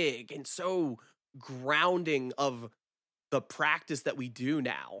big and so grounding of the practice that we do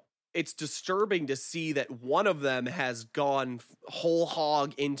now. It's disturbing to see that one of them has gone whole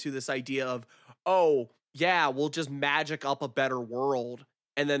hog into this idea of, oh, yeah, we'll just magic up a better world.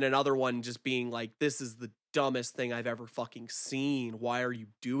 And then another one just being like, this is the dumbest thing I've ever fucking seen. Why are you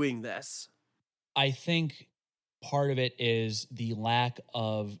doing this? I think part of it is the lack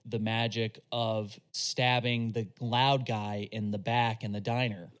of the magic of stabbing the loud guy in the back in the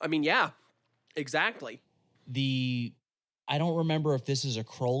diner. I mean, yeah, exactly. I don't remember if this is a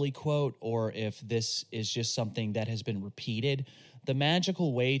Crowley quote or if this is just something that has been repeated. The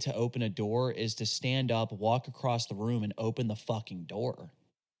magical way to open a door is to stand up, walk across the room, and open the fucking door.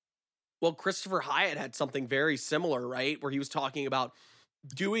 Well, Christopher Hyatt had something very similar, right? Where he was talking about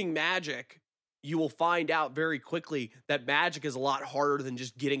doing magic you will find out very quickly that magic is a lot harder than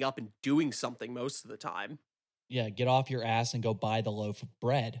just getting up and doing something most of the time. Yeah, get off your ass and go buy the loaf of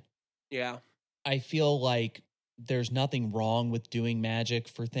bread. Yeah. I feel like there's nothing wrong with doing magic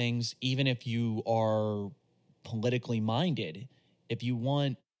for things, even if you are politically minded. If you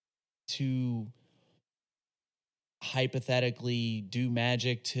want to hypothetically do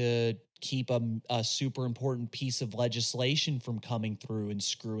magic to keep a super important piece of legislation from coming through and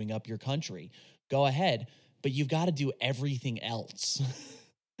screwing up your country, go ahead. But you've got to do everything else.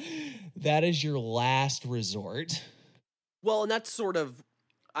 That is your last resort. Well, and that's sort of,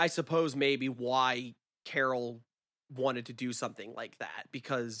 I suppose, maybe why Carol wanted to do something like that,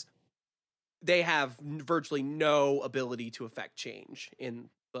 because they have virtually no ability to affect change in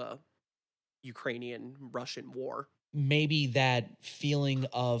the Ukrainian-Russian war. Maybe that feeling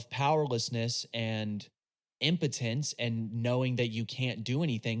of powerlessness and impotence and knowing that you can't do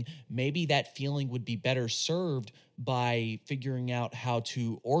anything, maybe that feeling would be better served by figuring out how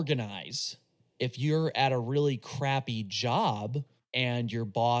to organize. If you're at a really crappy job and your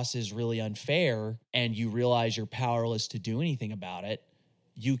boss is really unfair and you realize you're powerless to do anything about it,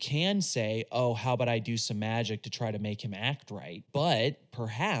 you can say, oh, how about I do some magic to try to make him act right? But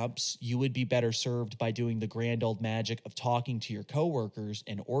perhaps you would be better served by doing the grand old magic of talking to your coworkers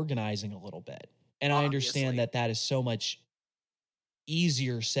and organizing a little bit. And I understand that that is so much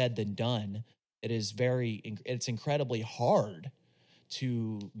easier said than done. It's incredibly hard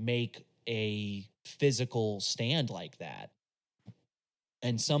to make a physical stand like that.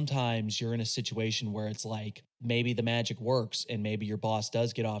 And sometimes you're in a situation where it's like, maybe the magic works and maybe your boss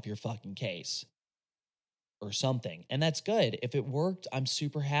does get off your fucking case or something. And that's good. If it worked, I'm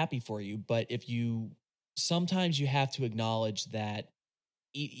super happy for you. But sometimes you have to acknowledge that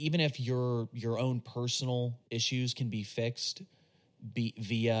even if your own personal issues can be fixed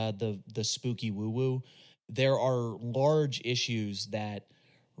via the spooky woo-woo, there are large issues that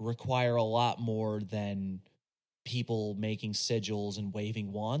require a lot more than people making sigils and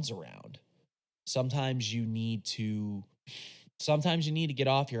waving wands around. Sometimes you need to get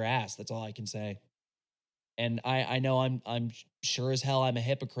off your ass. That's all I can say. And I know I'm sure as hell I'm a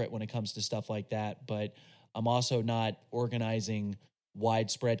hypocrite when it comes to stuff like that, but I'm also not organizing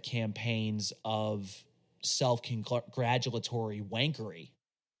widespread campaigns of self-congratulatory wankery.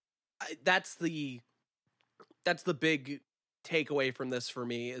 That's the big takeaway from this for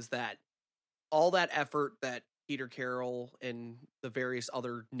me, is that all that effort that Peter Carroll and the various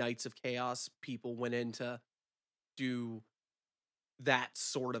other Knights of Chaos people went in to do that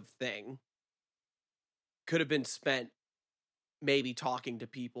sort of thing could have been spent maybe talking to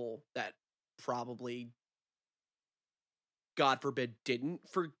people that probably, God forbid, didn't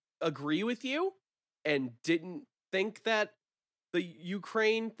agree with you and didn't think that the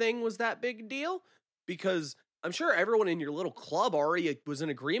Ukraine thing was that big a deal, because I'm sure everyone in your little club already was in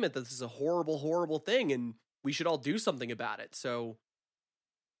agreement that this is a horrible, horrible thing and we should all do something about it. So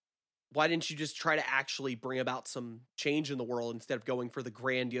why didn't you just try to actually bring about some change in the world instead of going for the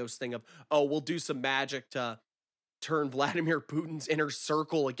grandiose thing of, oh, we'll do some magic to turn Vladimir Putin's inner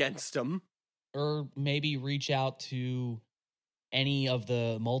circle against him? Or maybe reach out to any of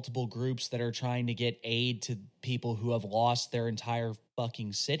the multiple groups that are trying to get aid to people who have lost their entire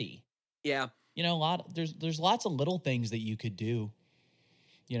fucking city. Yeah. You know, there's lots of little things that you could do.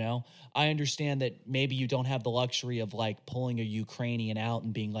 You know, I understand that maybe you don't have the luxury of like pulling a Ukrainian out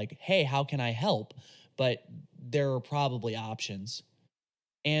and being like, hey, how can I help? But there are probably options.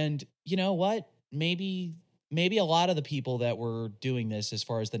 And you know what? Maybe a lot of the people that were doing this, as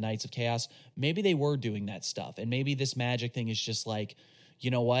far as the Knights of Chaos, maybe they were doing that stuff. And maybe this magic thing is just like,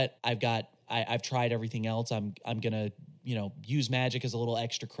 you know what? I've tried everything else. I'm going to, use magic as a little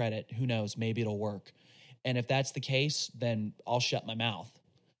extra credit. Who knows? Maybe it'll work. And if that's the case, then I'll shut my mouth.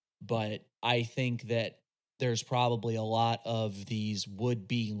 But I think that there's probably a lot of these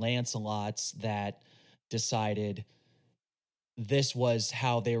would-be Lancelots that decided this was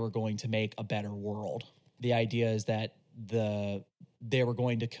how they were going to make a better world. The idea is that they were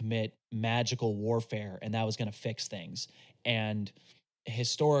going to commit magical warfare and that was going to fix things. And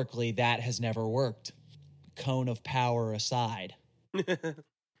historically, that has never worked. Cone of power aside.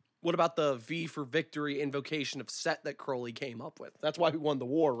 What about the V for victory invocation of Set that Crowley came up with? That's why we won the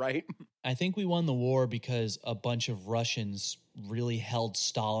war, right? I think we won the war because a bunch of Russians really held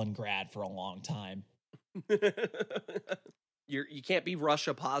Stalingrad for a long time. You can't be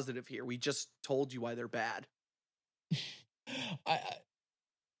Russia positive here. We just told you why they're bad.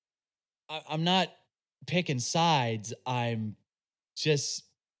 I'm not picking sides. I'm just...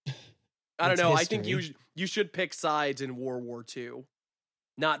 I don't know. History. I think you should pick sides in World War II.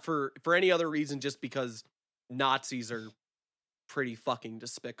 Not for any other reason, just because Nazis are pretty fucking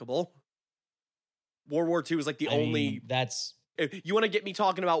despicable. World War II is like the only. That's. If you want to get me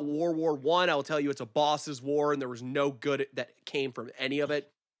talking about World War I, I'll tell you it's a boss's war and there was no good that came from any of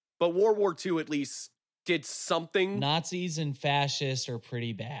it. But World War II at least did something. Nazis and fascists are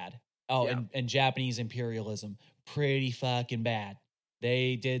pretty bad. Oh, Yeah. and Japanese imperialism, pretty fucking bad.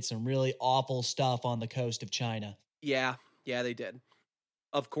 They did some really awful stuff on the coast of China. Yeah, they did.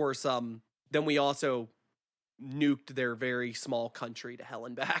 Of course, then we also nuked their very small country to hell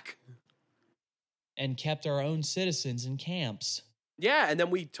and back. And kept our own citizens in camps. Yeah, and then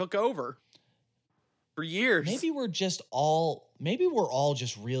we took over for years. Maybe we're all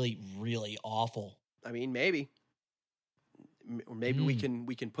just really, really awful. I mean, maybe. Or maybe we can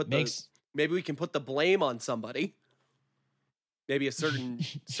put maybe we can put the blame on somebody. Maybe a certain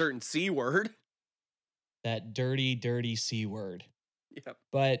C word. That dirty, dirty C word. Yep.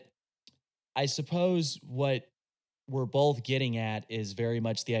 But I suppose what we're both getting at is very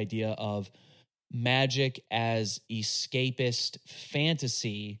much the idea of magic as escapist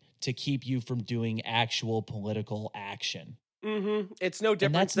fantasy to keep you from doing actual political action. Mm-hmm. It's no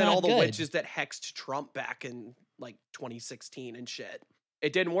different than not all the good. witches that hexed Trump back in like 2016 and shit.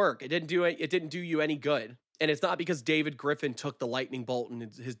 It didn't work. It didn't do you any good. And it's not because David Griffin took the lightning bolt and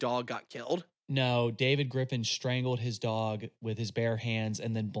his dog got killed. No, David Griffin strangled his dog with his bare hands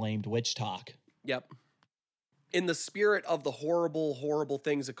and then blamed witch talk. Yep. In the spirit of the horrible, horrible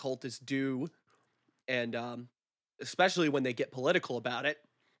things occultists do, and especially when they get political about it,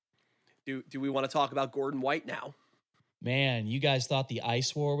 do we want to talk about Gordon White now? Man, you guys thought the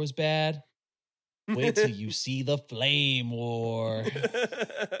ice war was bad? Wait till you see the flame war.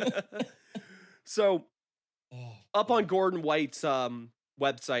 So, up on Gordon White's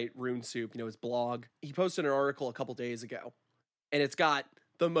website, Rune Soup, his blog, he posted an article a couple days ago, and it's got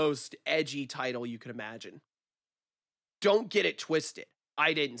the most edgy title you could imagine. Don't get it twisted.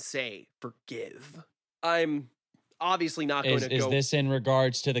 I didn't say forgive. I'm obviously not going to go... Is this in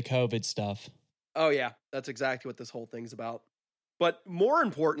regards to the COVID stuff? Oh, yeah. That's exactly what this whole thing's about. But more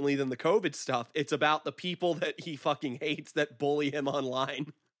importantly than the COVID stuff, it's about the people that he fucking hates that bully him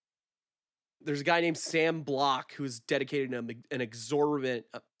online. There's a guy named Sam Block who's dedicated an exorbitant...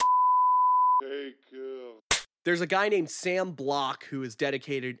 There's a guy named Sam Block who has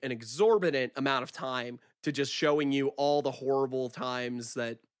dedicated an exorbitant amount of time to just showing you all the horrible times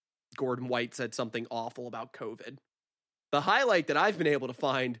that Gordon White said something awful about COVID. The highlight that I've been able to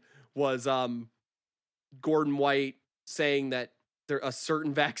find was Gordon White saying that a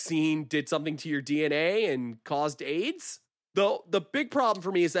certain vaccine did something to your DNA and caused AIDS. The big problem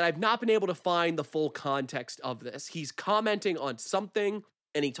for me is that I've not been able to find the full context of this. He's commenting on something,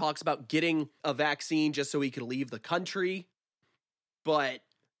 and he talks about getting a vaccine just so he could leave the country. But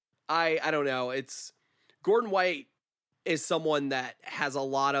I don't know. It's Gordon White is someone that has a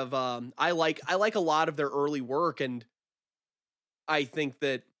lot of I like a lot of their early work, and I think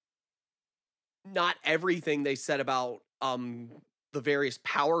that not everything they said about the various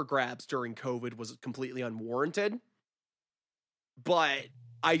power grabs during COVID was completely unwarranted. But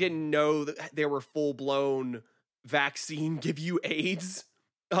I didn't know that they were full-blown vaccine give you AIDS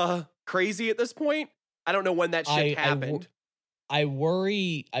crazy at this point. I don't know when that shit happened. I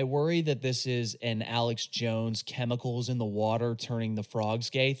worry that this is an Alex Jones chemicals in the water turning the frogs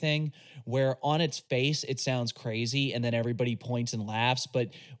gay thing, where on its face it sounds crazy and then everybody points and laughs. But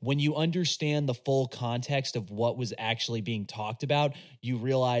when you understand the full context of what was actually being talked about, you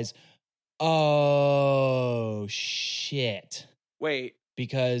realize, oh, shit. Wait.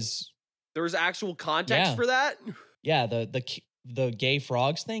 Because there was actual context for that? Yeah, the gay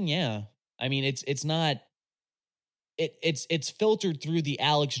frogs thing, yeah. I mean, it's not... It's filtered through the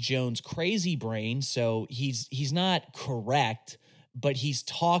Alex Jones crazy brain, so he's not correct, but he's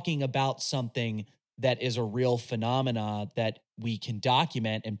talking about something that is a real phenomena that we can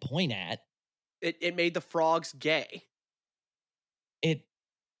document and point at. It made the frogs gay.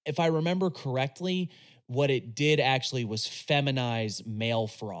 If I remember correctly, what it did actually was feminize male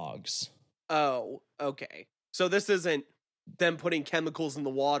frogs. Oh, okay. So this isn't them putting chemicals in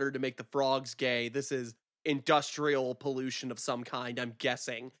the water to make the frogs gay. This is industrial pollution of some kind, I'm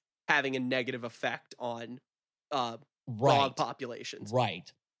guessing, having a negative effect on frog populations.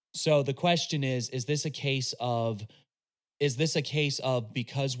 Right. So the question is this a case of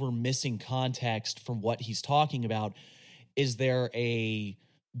because we're missing context from what he's talking about, is there a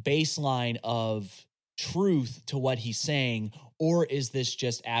baseline of truth to what he's saying, or is this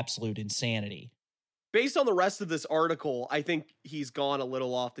just absolute insanity? Based on the rest of this article, I think he's gone a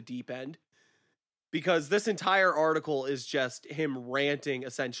little off the deep end. because this entire article is just him ranting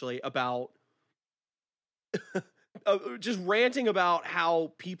essentially about just ranting about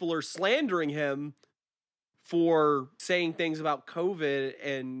how people are slandering him for saying things about COVID,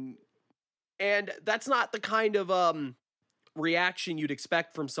 and that's not the kind of reaction you'd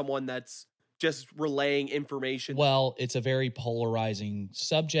expect from someone that's just relaying information. Well, it's a very polarizing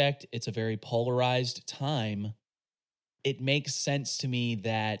subject. It's a very polarized time. It makes sense to me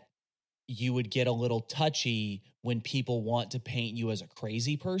that you would get a little touchy when people want to paint you as a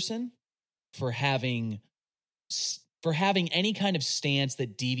crazy person for having any kind of stance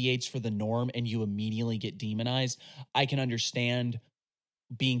that deviates for the norm and you immediately get demonized. I can understand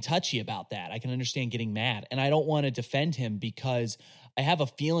being touchy about that. I can understand getting mad. And I don't want to defend him because I have a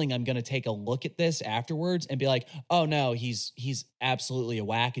feeling I'm going to take a look at this afterwards and be like, oh no, he's absolutely a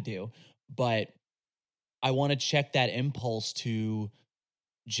wackadoo. But I want to check that impulse to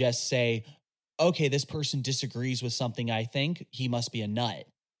just say, okay, this person disagrees with something I think, he must be a nut.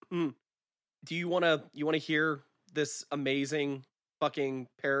 Do you want to hear this amazing fucking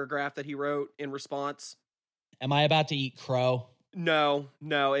paragraph that he wrote in response? Am I about to eat crow? No,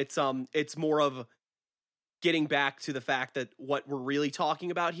 it's more of getting back to the fact that what we're really talking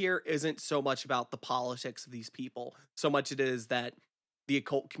about here isn't so much about the politics of these people, so much it is that the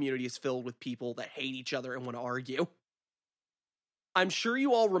occult community is filled with people that hate each other and want to argue. I'm sure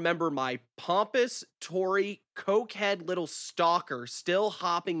you all remember my pompous, Tory, cokehead little stalker still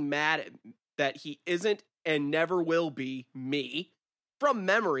hopping mad at that he isn't and never will be me. From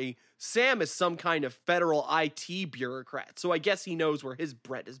memory, Sam is some kind of federal IT bureaucrat, so I guess he knows where his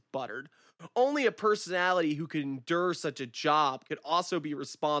bread is buttered. Only a personality who could endure such a job could also be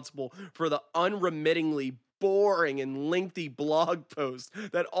responsible for the unremittingly boring and lengthy blog posts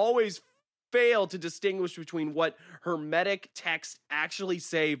that always fail to distinguish between what hermetic texts actually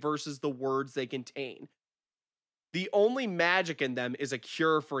say versus the words they contain. The only magic in them is a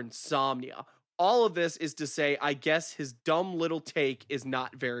cure for insomnia. All of this is to say, I guess his dumb little take is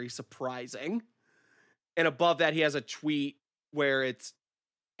not very surprising. And above that, he has a tweet where it's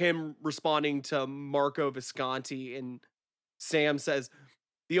him responding to Marco Visconti, and Sam says,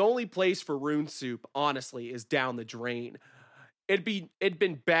 the only place for rune soup, honestly, is down the drain. It'd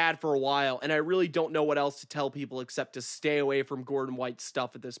been bad for a while, and I really don't know what else to tell people except to stay away from Gordon White's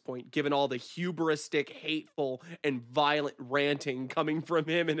stuff at this point, given all the hubristic, hateful, and violent ranting coming from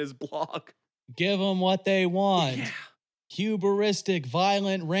him in his blog. Give them what they want. Yeah. Hubristic,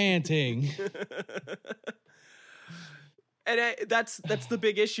 violent ranting. And that's the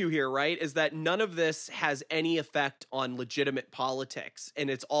big issue here, right? Is that none of this has any effect on legitimate politics, and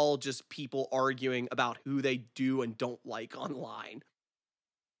it's all just people arguing about who they do and don't like online.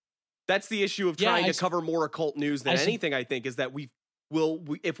 That's the issue of trying to cover more occult news than anything, I think, is that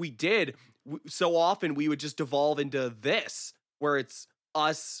if we did, so often we would just devolve into this, where it's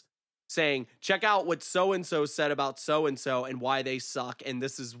us saying, check out what so-and-so said about so-and-so and why they suck, and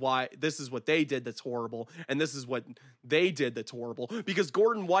this is what they did that's horrible, and this is what they did that's horrible. Because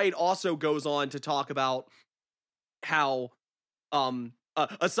Gordon White also goes on to talk about how,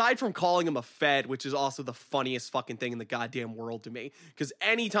 aside from calling him a Fed, which is also the funniest fucking thing in the goddamn world to me, because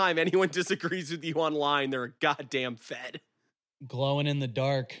anytime anyone disagrees with you online, they're a goddamn Fed. Glowing in the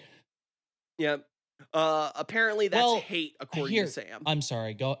dark. Yep. Apparently that's hate, according to Sam. I'm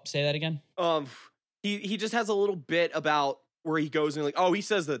sorry. Go say that again. He just has a little bit about where he goes and like, oh, he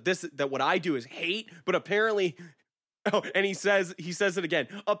says that what I do is hate, but apparently, and he says it again.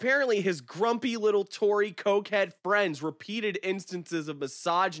 Apparently, his grumpy little Tory cokehead friends' repeated instances of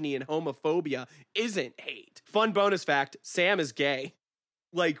misogyny and homophobia isn't hate. Fun bonus fact: Sam is gay.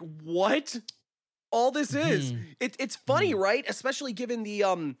 Like, what? All this is. It's funny, right? Especially given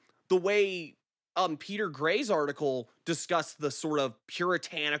the way Peter Gray's article discussed the sort of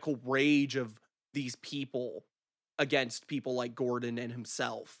puritanical rage of these people against people like Gordon and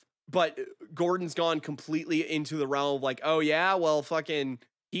himself. But Gordon's gone completely into the realm of like, oh yeah, well fucking,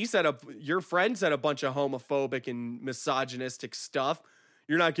 your friend said a bunch of homophobic and misogynistic stuff.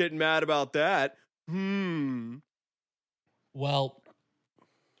 You're not getting mad about that. Well,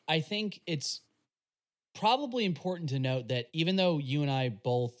 I think it's probably important to note that even though you and I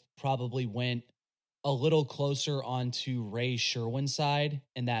both probably went a little closer onto Ray Sherwin's side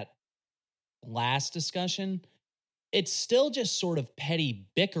in that last discussion, it's still just sort of petty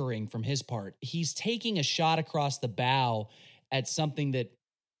bickering from his part. He's taking a shot across the bow at something that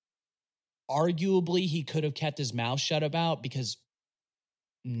arguably he could have kept his mouth shut about, because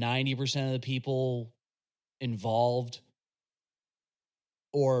 90% of the people involved,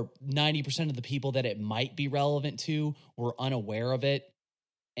 or 90% of the people that it might be relevant to, were unaware of it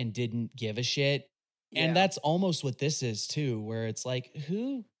and didn't give a shit. And that's almost what this is too, where it's like,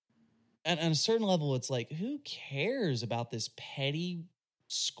 who, and on a certain level, it's like, who cares about this petty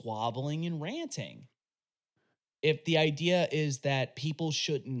squabbling and ranting? If the idea is that people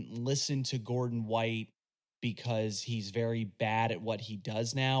shouldn't listen to Gordon White because he's very bad at what he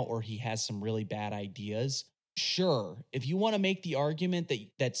does now, or he has some really bad ideas, sure. If you want to make the argument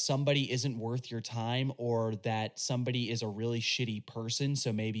that somebody isn't worth your time, or that somebody is a really shitty person,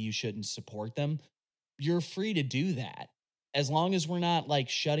 so maybe you shouldn't support them, you're free to do that. As long as we're not like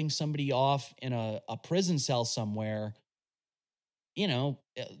shutting somebody off in a prison cell somewhere, you know,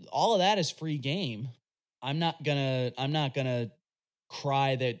 all of that is free game. I'm not gonna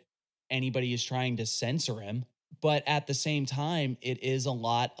cry that anybody is trying to censor him, but at the same time, it is a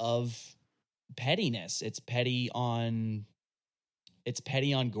lot of pettiness. It's petty on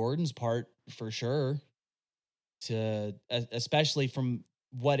Gordon's part for sure. Especially from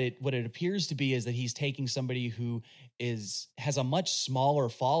what it appears to be, is that he's taking somebody who has a much smaller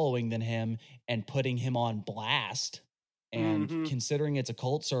following than him and putting him on blast. And considering it's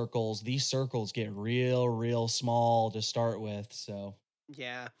occult circles, these circles get real small to start with. So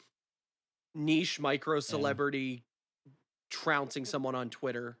yeah, niche micro celebrity trouncing someone on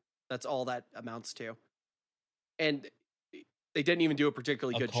Twitter. That's all that amounts to. And they didn't even do a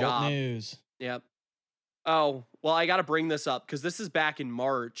particularly good job. News. Yep. Oh, well, I got to bring this up because this is back in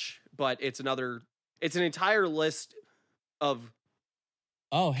March, but it's an entire list of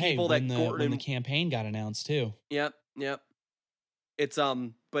people when that when the campaign got announced too. Yep. It's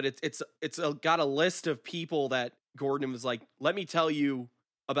but it's got a list of people that Gordon was like, let me tell you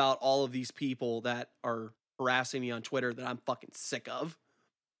about all of these people that are harassing me on Twitter that I'm fucking sick of.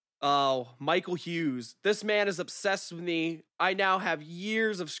 Oh, Michael Hughes. This man is obsessed with me. I now have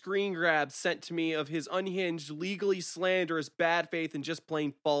years of screen grabs sent to me of his unhinged, legally slanderous, bad faith, and just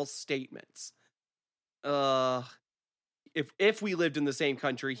plain false statements. If we lived in the same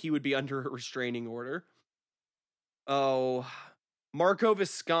country, he would be under a restraining order. Oh, Marco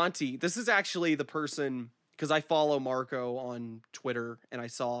Visconti. This is actually the person, because I follow Marco on Twitter, and I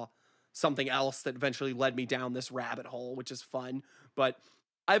saw something else that eventually led me down this rabbit hole, which is fun. But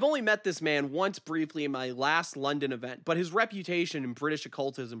I've only met this man once briefly in my last London event, but his reputation in British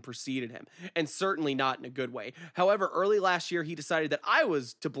occultism preceded him, and certainly not in a good way. However, early last year, he decided that I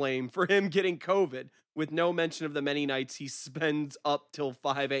was to blame for him getting COVID, with no mention of the many nights he spends up till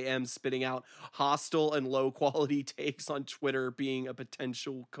 5 a.m. spitting out hostile and low-quality takes on Twitter being a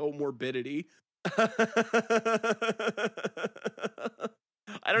potential comorbidity.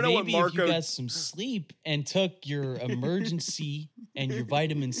 I don't know what Marco... Maybe if you got some sleep and took your emergency and your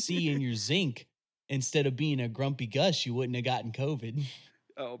vitamin C and your zinc instead of being a grumpy Gus, you wouldn't have gotten COVID.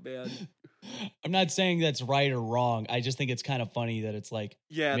 Oh, man. I'm not saying that's right or wrong. I just think it's kind of funny that it's like,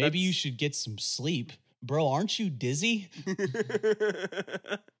 maybe you should get some sleep. Bro, aren't you dizzy?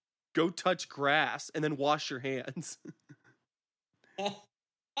 Go touch grass and then wash your hands.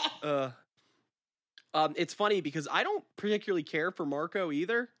 It's funny because I don't particularly care for Marco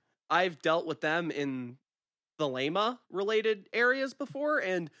either. I've dealt with them in the Lema related areas before,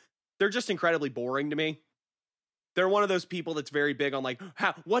 and they're just incredibly boring to me. They're one of those people that's very big on like,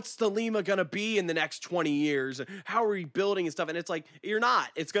 what's the Lema gonna be in the next 20 years? How are we building and stuff? And it's like, you're not.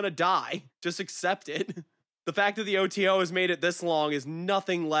 It's gonna die. Just accept it. The fact that the OTO has made it this long is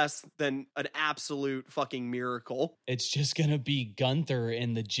nothing less than an absolute fucking miracle. It's just gonna be Gunther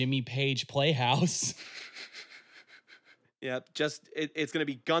in the Jimmy Page Playhouse. Yep, it's gonna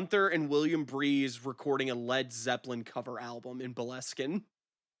be Gunther and William Breeze recording a Led Zeppelin cover album in Boleskine.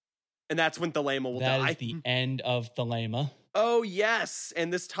 And that's when Thelema will die. That is the end of Thelema. Oh, yes.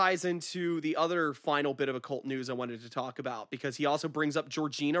 And this ties into the other final bit of occult news I wanted to talk about, because he also brings up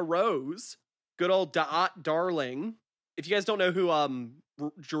Georgina Rose. Good old darling. If you guys don't know who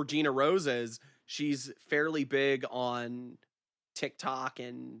Georgina Rose is, she's fairly big on TikTok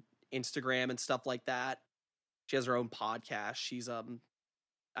and Instagram and stuff like that. She has her own podcast. She's I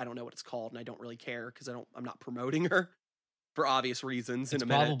don't know what it's called, and I don't really care because I'm not promoting her for obvious reasons. It's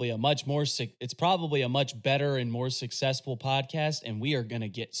probably a much better and more successful podcast, and we are gonna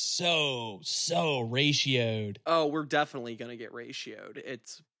get so ratioed. Oh, we're definitely gonna get ratioed.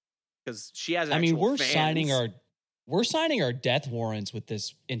 It's because she has. We're fans. signing our death warrants with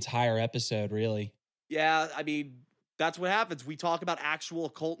this entire episode. Really? Yeah, I mean, that's what happens. We talk about actual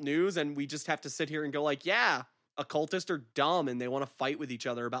occult news, and we just have to sit here and go like, yeah, occultists are dumb, and they want to fight with each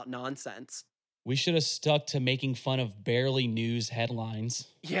other about nonsense. We should have stuck to making fun of barely news headlines.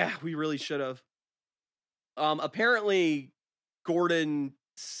 Yeah, we really should have. Apparently,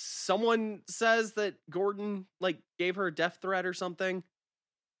 someone says that Gordon, gave her a death threat or something.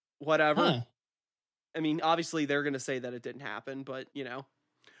 Whatever. Huh. I mean, obviously they're going to say that it didn't happen, but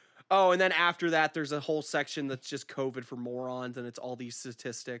Oh, and then after that, there's a whole section that's just COVID for morons, and it's all these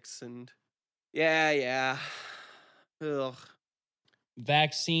statistics, and yeah. Ugh.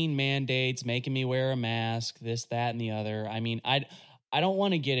 Vaccine mandates, making me wear a mask, this, that, and the other. I mean, I don't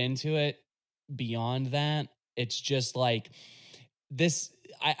want to get into it beyond that. It's just like this.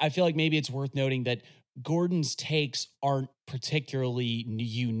 I feel like maybe it's worth noting that Gordon's takes aren't particularly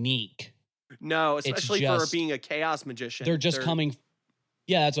unique. No, especially for being a chaos magician. They're just coming.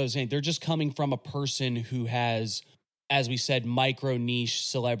 Yeah, that's what I was saying. They're just coming from a person who has, as we said, micro niche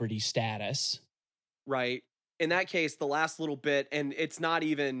celebrity status. Right. In that case, the last little bit, and it's not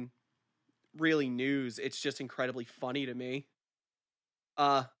even really news, it's just incredibly funny to me.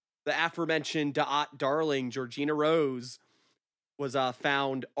 The aforementioned darling, Georgina Rose, was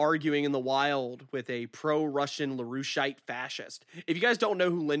found arguing in the wild with a pro-Russian LaRoucheite fascist. If you guys don't know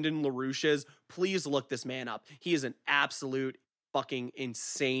who Lyndon LaRouche is, please look this man up. He is an absolute fucking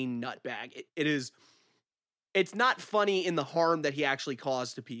insane nutbag. It's not funny in the harm that he actually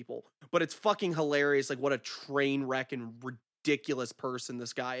caused to people, but it's fucking hilarious, like what a train wreck and ridiculous person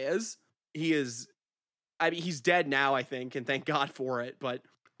this guy is. He's dead now, I think, and thank God for it, but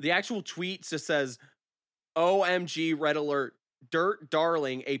the actual tweet just says, OMG, red alert, Dirt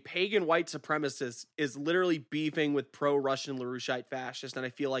Darling, a pagan white supremacist, is literally beefing with pro-Russian LaRoucheite fascist, and I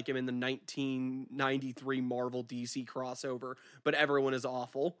feel like I'm in the 1993 Marvel DC crossover, but everyone is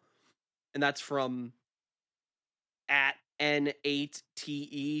awful. And that's from at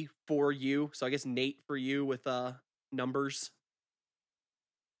N8TE for you. So I guess Nate for you with numbers.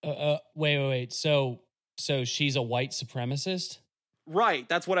 Wait. So she's a white supremacist? Right,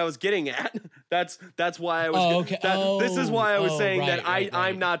 that's what I was getting at. That's why I was. Okay. This is why I was saying that right.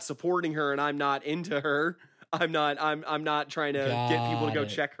 I'm not supporting her and I'm not into her. I'm not trying to get people to go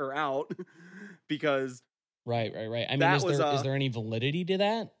check her out because. Right. I mean, is there any validity to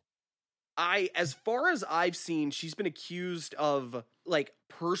that? As far as I've seen, she's been accused of like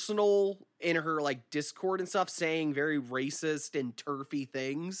personal in her like Discord and stuff, saying very racist and turfy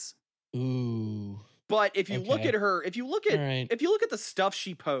things. Ooh. But if you look at her, if you look at the stuff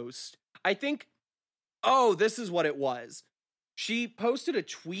she posts, I think, this is what it was. She posted a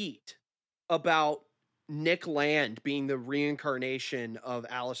tweet about Nick Land being the reincarnation of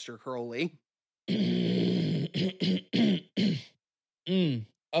Aleister Crowley.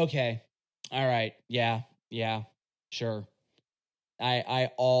 Okay. All right. Yeah. Sure.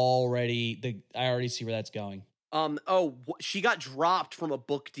 I already see where that's going. She got dropped from a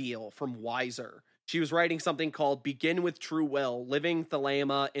book deal from Wiser. She was writing something called Begin with True Will, Living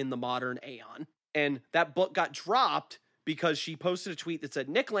Thelema in the Modern Aeon. And that book got dropped because she posted a tweet that said,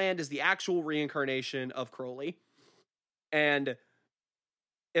 Nick Land is the actual reincarnation of Crowley. And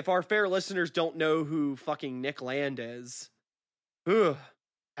if our fair listeners don't know who fucking Nick Land is,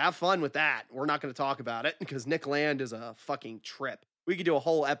 have fun with that. We're not going to talk about it because Nick Land is a fucking trip. We could do a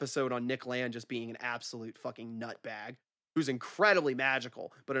whole episode on Nick Land just being an absolute fucking nutbag. Who's incredibly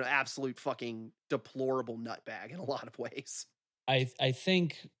magical, but an absolute fucking deplorable nutbag in a lot of ways. I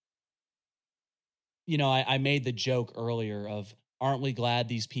think, I made the joke earlier of, aren't we glad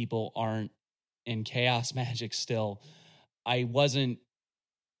these people aren't in chaos magic still? I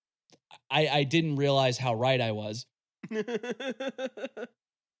didn't realize how right I was.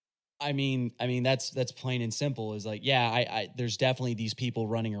 I mean, that's plain and simple. Is like, yeah, there's definitely these people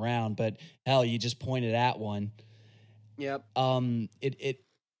running around, but hell, you just pointed at one. Yep.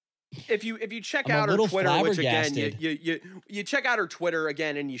 If you check out her Twitter, which again you check out her Twitter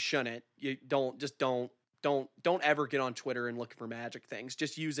again, and you shouldn't. You don't ever get on Twitter and look for magic things.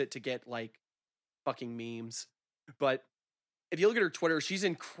 Just use it to get like fucking memes. But if you look at her Twitter, she's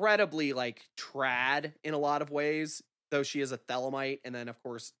incredibly like trad in a lot of ways, though she is a Thelemite, and then of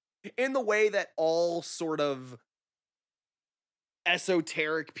course in the way that all sort of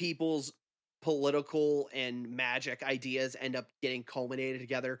esoteric people's political and magic ideas end up getting culminated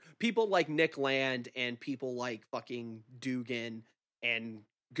together. People like Nick Land and people like fucking Dugan and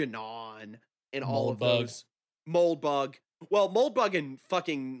Ganon and all of those. Moldbug. Well, Moldbug and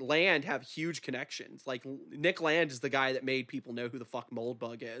fucking Land have huge connections. Like Nick Land is the guy that made people know who the fuck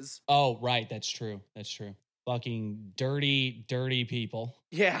Moldbug is. Oh, right. That's true. Fucking dirty people.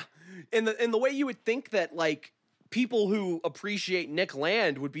 Yeah. In the way you would think that like people who appreciate Nick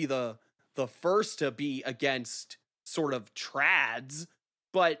Land would be the first to be against sort of trads,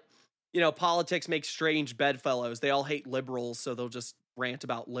 but politics makes strange bedfellows. They all hate liberals, so they'll just rant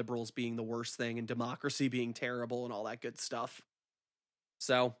about liberals being the worst thing and democracy being terrible and all that good stuff.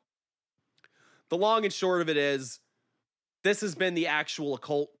 So the long and short of it is, this has been the actual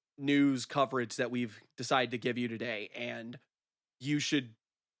occult news coverage that we've decided to give you today, and you should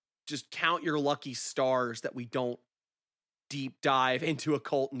just count your lucky stars that we don't deep dive into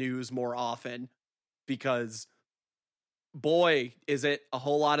occult news more often, because boy, is it a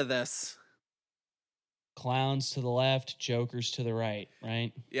whole lot of this. Clowns to the left, jokers to the right,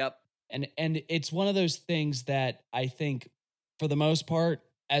 right? Yep. And it's one of those things that I think, for the most part,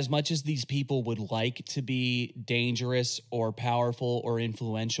 as much as these people would like to be dangerous or powerful or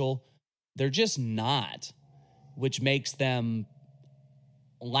influential, they're just not, which makes them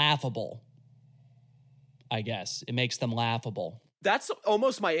laughable. I guess it makes them laughable. That's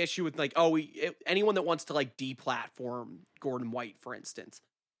almost my issue with like, anyone that wants to like deplatform Gordon White, for instance.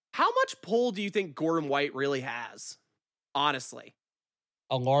 How much pull do you think Gordon White really has? Honestly.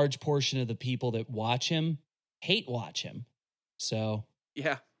 A large portion of the people that watch him hate watch him. So,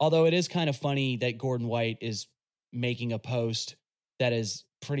 yeah. Although it is kind of funny that Gordon White is making a post that is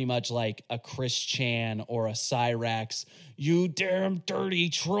pretty much like a Chris Chan or a Cyrax. You damn dirty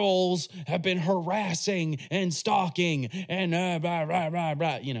trolls have been harassing and stalking and blah, blah, blah,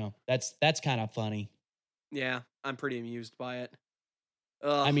 blah. You know, that's kind of funny. Yeah, I'm pretty amused by it.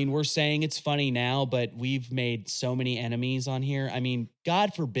 I mean, we're saying it's funny now, but we've made so many enemies on here. I mean,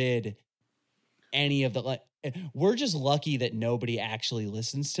 God forbid any of the we're just lucky that nobody actually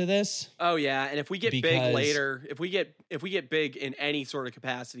listens to this. Oh yeah, and if we get big later, if we get big in any sort of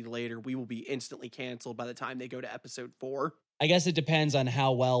capacity later, we will be instantly canceled by the time they go to episode 4. I guess it depends on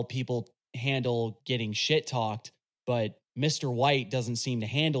how well people handle getting shit talked, but Mr. White doesn't seem to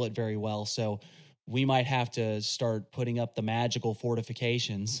handle it very well, so we might have to start putting up the magical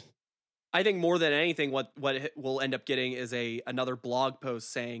fortifications. I think more than anything, what we'll end up getting is another blog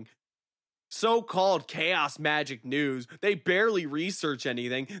post saying, so-called chaos magic news. They barely research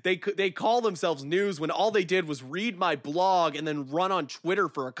anything. They call themselves news when all they did was read my blog and then run on Twitter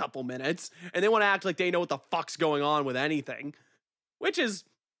for a couple minutes, and they want to act like they know what the fuck's going on with anything, which is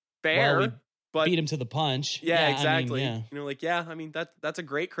fair. Well, but beat him to the punch. Yeah, exactly. I mean, That's a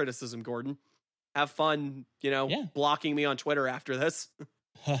great criticism, Gordon. Have fun, blocking me on Twitter after this.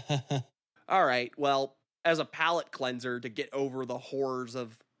 All right. Well, as a palate cleanser to get over the horrors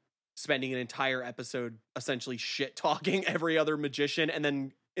of spending an entire episode essentially shit talking every other magician and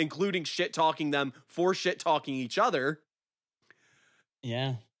then including shit talking them for shit talking each other.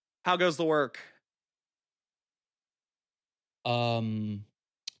 Yeah. How goes the work? I've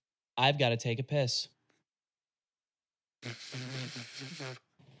got to take a piss.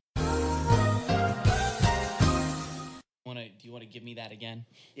 Do you want to give me that again?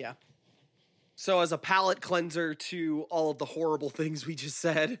 Yeah. So as a palate cleanser to all of the horrible things we just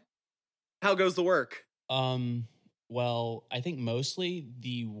said, how goes the work? Well, I think mostly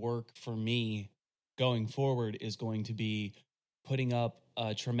the work for me going forward is going to be putting up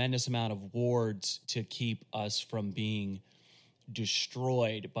a tremendous amount of wards to keep us from being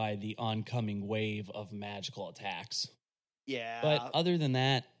destroyed by the oncoming wave of magical attacks. Yeah. But other than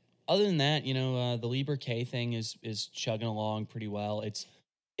that, the Liber K thing is chugging along pretty well. It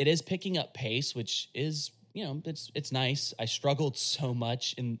is picking up pace, which is, it's nice. I struggled so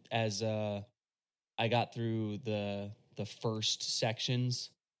much as I got through the first sections,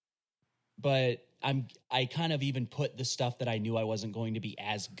 but I kind of even put the stuff that I knew I wasn't going to be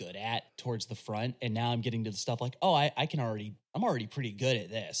as good at towards the front, and now I'm getting to the stuff like, oh, I'm already pretty good at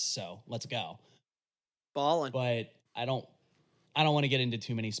this, so let's go. Ballin'. But I don't want to get into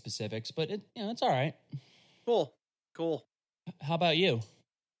too many specifics, but it's all right. Cool. How about you?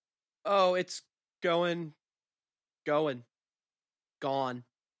 Oh, it's going, gone,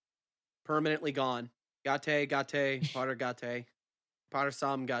 permanently gone. Gate, Potter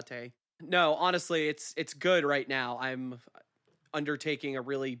Sam Gate. No, honestly, it's good right now. I'm undertaking a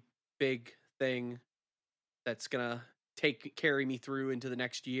really big thing that's gonna carry me through into the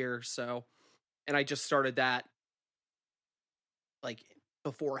next year. So, and I just started that like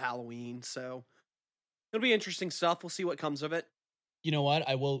before Halloween. So it'll be interesting stuff. We'll see what comes of it. You know what?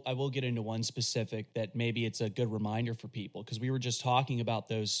 I will get into one specific that maybe it's a good reminder for people, because we were just talking about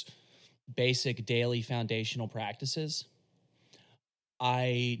those basic daily foundational practices.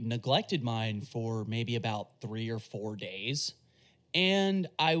 I neglected mine for maybe about 3 or 4 days, and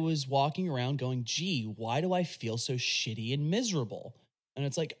I was walking around going, gee, why do I feel so shitty and miserable? And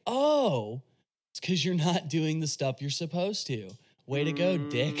it's like, oh, it's because you're not doing the stuff you're supposed to. Way to go,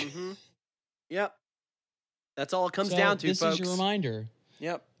 dick. Mm-hmm. Yep. That's all it comes down to, this folks. This is your reminder.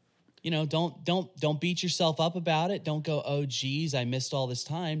 Yep. Don't beat yourself up about it. Don't go, oh, geez, I missed all this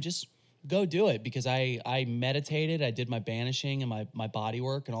time. Just go do it, because I meditated. I did my banishing and my body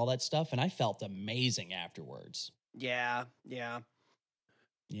work and all that stuff, and I felt amazing afterwards. Yeah.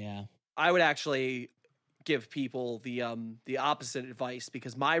 Yeah. I would actually give people the opposite advice,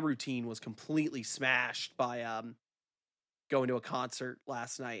 because my routine was completely smashed by going to a concert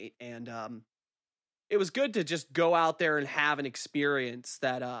last night, and it was good to just go out there and have an experience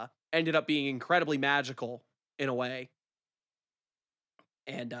that ended up being incredibly magical in a way.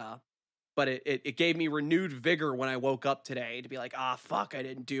 And but it gave me renewed vigor when I woke up today to be like, fuck, I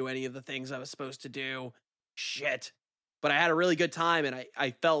didn't do any of the things I was supposed to do. Shit. But I had a really good time, and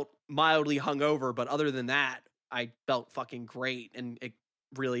I felt mildly hungover, but other than that, I felt fucking great, and it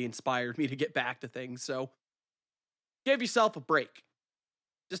really inspired me to get back to things. So give yourself a break.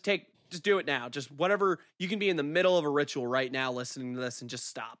 Just do it now. Just whatever, you can be in the middle of a ritual right now listening to this and just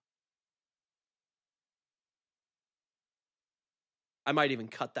stop. I might even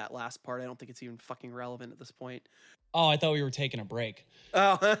cut that last part. I don't think it's even fucking relevant at this point. Oh, I thought we were taking a break.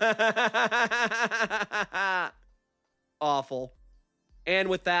 Oh. Awful. And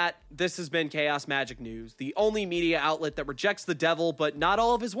with that, this has been Chaos Magic News, the only media outlet that rejects the devil, but not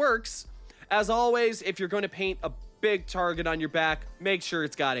all of his works. As always, if you're going to paint a big target on your back, make sure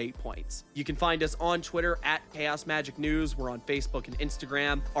it's got 8 points. You can find us on Twitter at Chaos Magic News. We're on Facebook and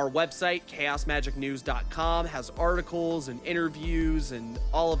Instagram. Our website, chaosmagicnews.com, has articles and interviews and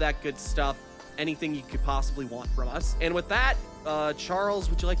all of that good stuff. Anything you could possibly want from us. And with that, Charles,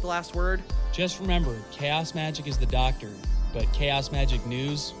 would you like the last word? Just remember, Chaos Magic is the doctor, but Chaos Magic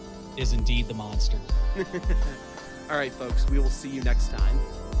News is indeed the monster. All right, folks, we will see you next time.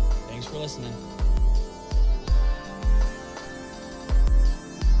 Thanks for listening.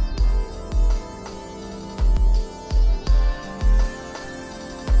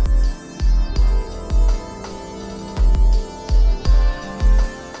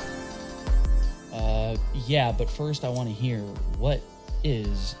 Yeah, but first I want to hear, what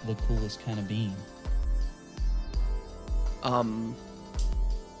is the coolest kind of bean?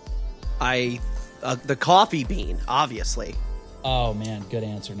 The coffee bean, obviously. Oh man, good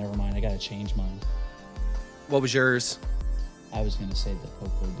answer. Never mind. I gotta change mine. What was yours? I was gonna say the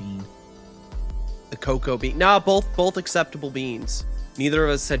cocoa bean. The cocoa bean. No, both acceptable beans. Neither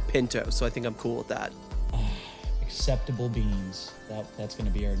of us said pinto, so I think I'm cool with that. Acceptable beans. That's gonna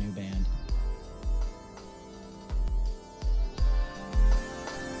be our new band.